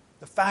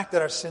 The fact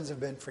that our sins have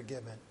been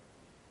forgiven.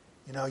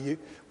 You know,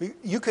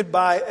 you could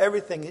buy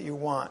everything that you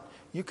want.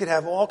 You could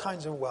have all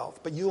kinds of wealth,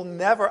 but you'll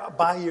never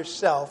by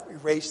yourself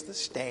erase the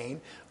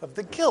stain of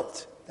the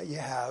guilt that you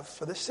have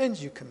for the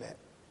sins you commit.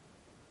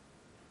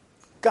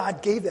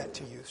 God gave that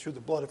to you through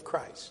the blood of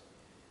Christ.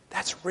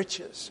 That's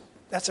riches.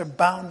 That's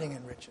abounding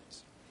in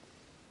riches.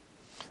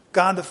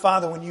 God the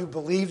Father, when you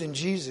believed in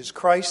Jesus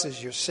Christ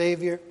as your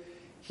Savior,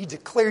 he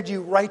declared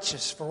you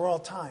righteous for all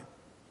time.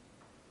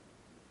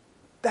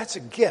 That's a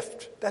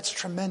gift. That's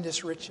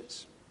tremendous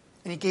riches.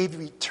 And he gave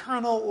you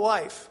eternal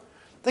life.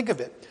 Think of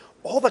it.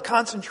 All the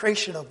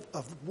concentration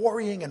of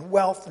worrying and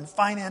wealth and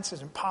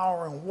finances and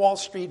power and Wall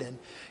Street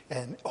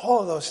and all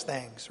of those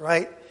things,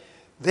 right?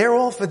 They're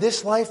all for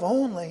this life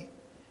only.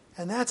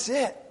 And that's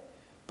it.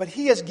 But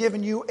he has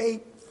given you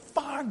a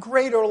far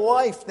greater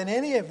life than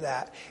any of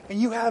that.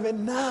 And you have it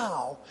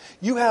now.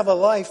 You have a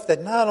life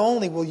that not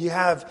only will you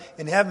have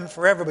in heaven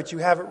forever, but you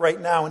have it right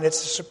now. And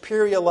it's a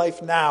superior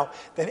life now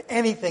than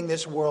anything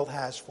this world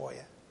has for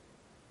you.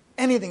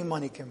 Anything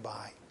money can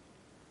buy.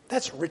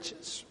 That's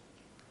riches.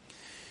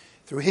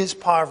 Through his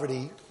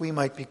poverty, we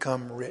might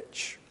become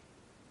rich.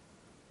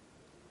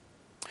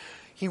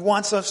 He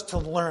wants us to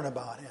learn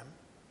about him.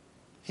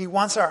 He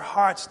wants our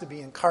hearts to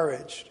be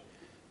encouraged.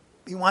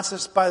 He wants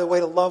us, by the way,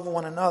 to love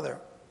one another.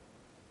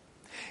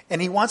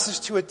 And he wants us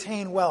to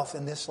attain wealth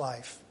in this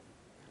life.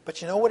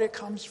 But you know what it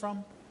comes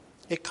from?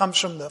 It comes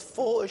from the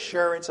full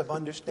assurance of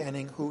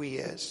understanding who he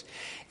is.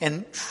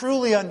 And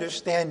truly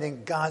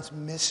understanding God's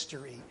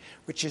mystery,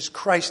 which is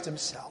Christ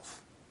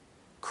himself.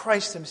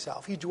 Christ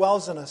himself. He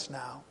dwells in us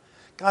now.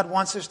 God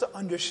wants us to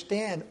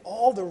understand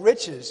all the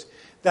riches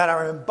that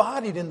are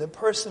embodied in the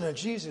person of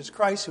Jesus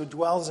Christ who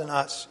dwells in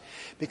us.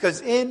 Because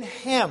in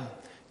him,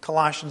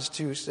 Colossians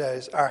 2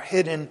 says, are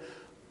hidden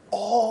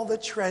all the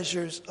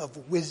treasures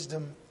of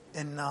wisdom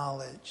and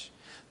knowledge.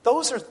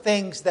 Those are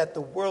things that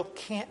the world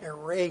can't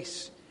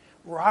erase.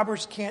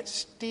 Robbers can't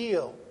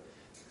steal.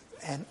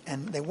 And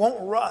they won't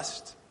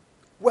rust.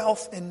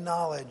 Wealth and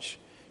knowledge.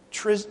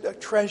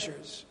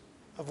 Treasures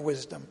of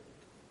wisdom.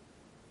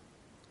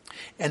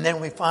 And then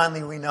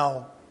we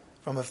know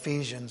from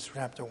Ephesians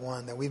chapter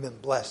 1 that we've been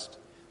blessed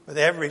with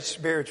every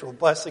spiritual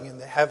blessing in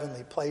the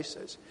heavenly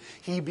places.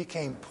 He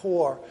became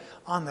poor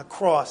on the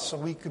cross so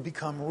we could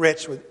become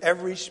rich with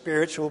every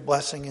spiritual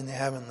blessing in the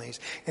heavenlies.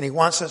 And he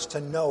wants us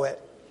to know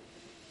it.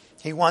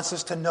 He wants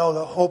us to know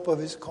the hope of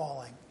his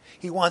calling.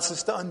 He wants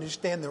us to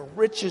understand the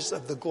riches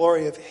of the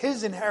glory of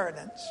his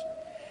inheritance.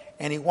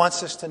 And he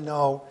wants us to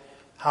know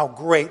how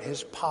great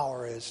his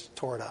power is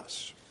toward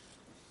us.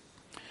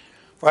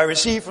 For I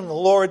received from the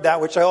Lord that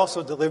which I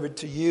also delivered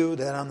to you,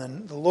 that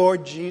on the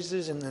Lord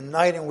Jesus, in the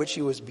night in which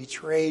he was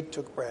betrayed,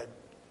 took bread.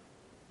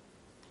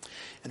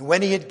 And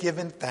when he had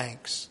given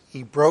thanks,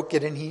 he broke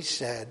it and he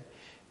said,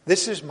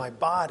 "This is my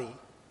body,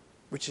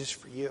 which is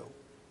for you.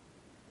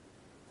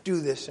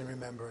 Do this in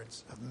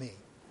remembrance of me."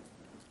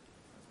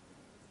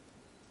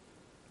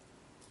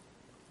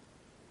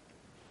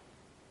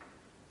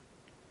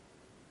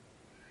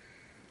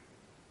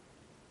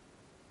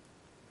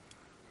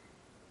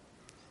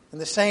 In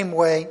the same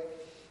way,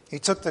 he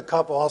took the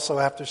cup also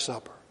after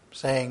supper,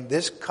 saying,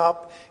 "This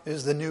cup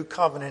is the new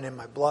covenant in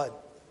my blood.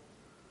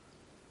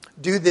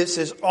 Do this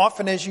as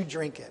often as you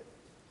drink it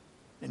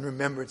in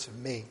remembrance of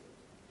me.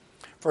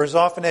 For as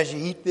often as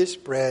you eat this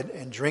bread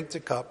and drink the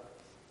cup,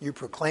 you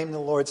proclaim the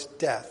Lord's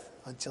death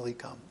until he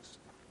comes."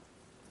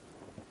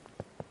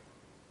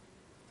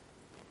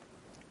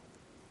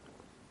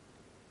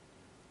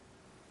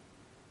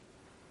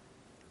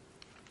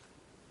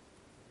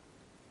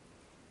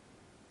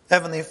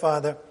 Heavenly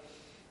Father,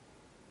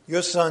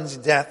 your Son's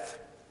death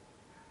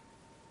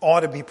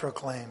ought to be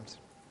proclaimed.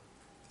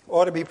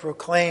 Ought to be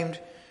proclaimed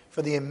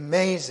for the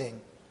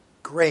amazing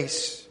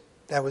grace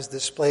that was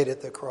displayed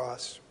at the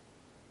cross.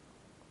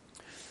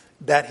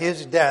 That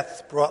his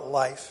death brought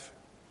life.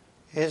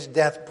 His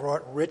death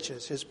brought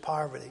riches, his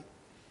poverty.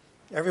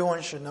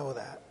 Everyone should know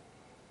that.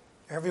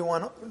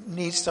 Everyone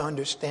needs to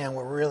understand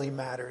what really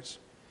matters.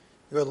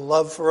 Your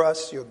love for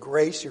us, your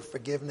grace, your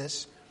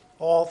forgiveness,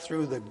 all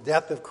through the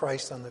death of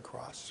Christ on the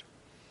cross.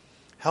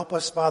 Help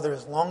us, Father,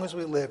 as long as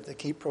we live, to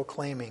keep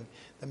proclaiming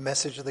the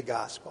message of the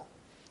gospel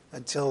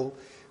until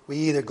we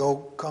either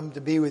come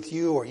to be with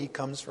you or he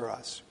comes for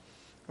us.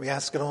 We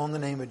ask it all in the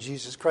name of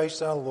Jesus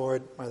Christ our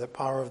Lord, by the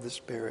power of the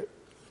Spirit.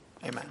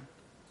 Amen.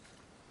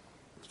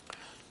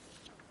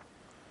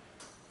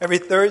 Every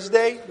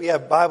Thursday, we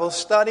have Bible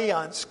study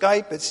on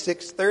Skype at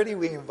 6:30.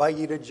 We invite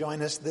you to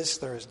join us this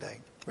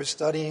Thursday. We're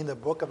studying the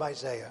book of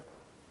Isaiah.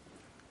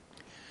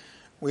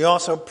 We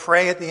also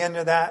pray at the end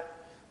of that.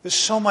 There's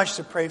so much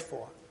to pray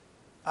for.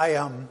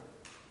 It's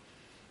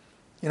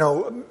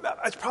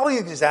probably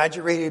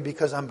exaggerated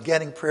because I'm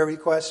getting prayer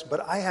requests, but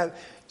I have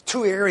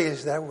two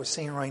areas that we're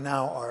seeing right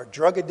now are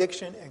drug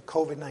addiction and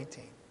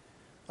COVID-19,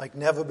 like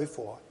never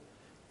before.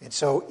 And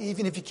so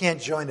even if you can't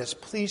join us,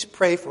 please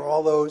pray for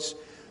all those,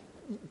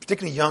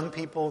 particularly young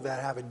people that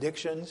have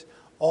addictions,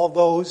 all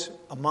those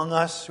among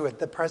us who at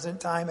the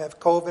present time have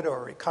COVID or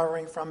are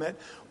recovering from it,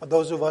 or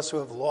those of us who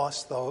have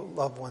lost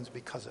loved ones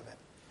because of it.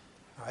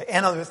 All right,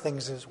 and other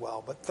things as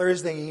well. But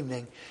Thursday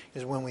evening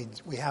is when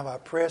we have our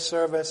prayer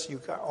service.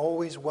 You are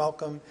always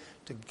welcome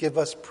to give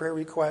us prayer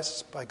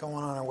requests by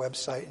going on our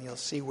website, and you'll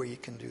see where you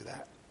can do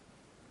that.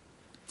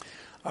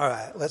 All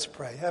right, let's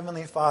pray.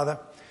 Heavenly Father,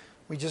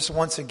 we just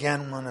once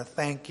again want to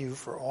thank you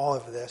for all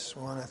of this.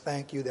 We want to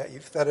thank you that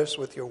you fed us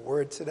with your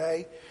word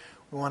today.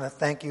 We want to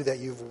thank you that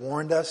you've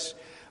warned us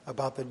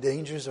about the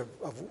dangers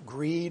of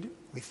greed.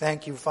 We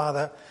thank you,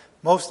 Father,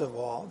 most of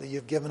all, that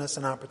you've given us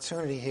an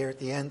opportunity here at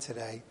the end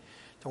today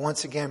to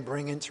once again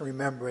bring into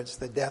remembrance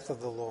the death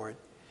of the Lord.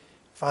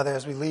 Father,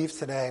 as we leave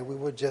today, we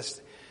would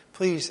just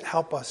please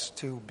help us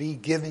to be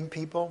giving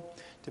people,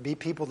 to be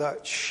people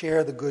that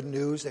share the good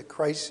news that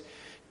Christ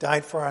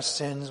died for our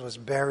sins, was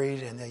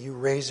buried, and that you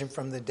raised him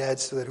from the dead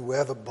so that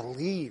whoever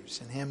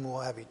believes in him will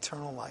have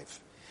eternal life.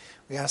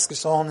 We ask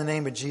this all in the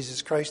name of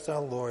Jesus Christ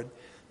our Lord,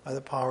 by the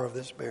power of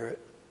the Spirit.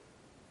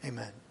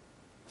 Amen.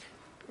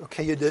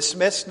 Okay, you're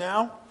dismissed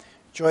now.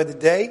 Enjoy the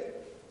day,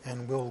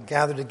 and we'll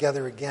gather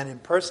together again in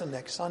person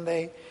next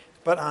Sunday,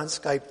 but on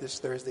Skype this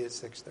Thursday at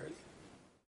 6:30.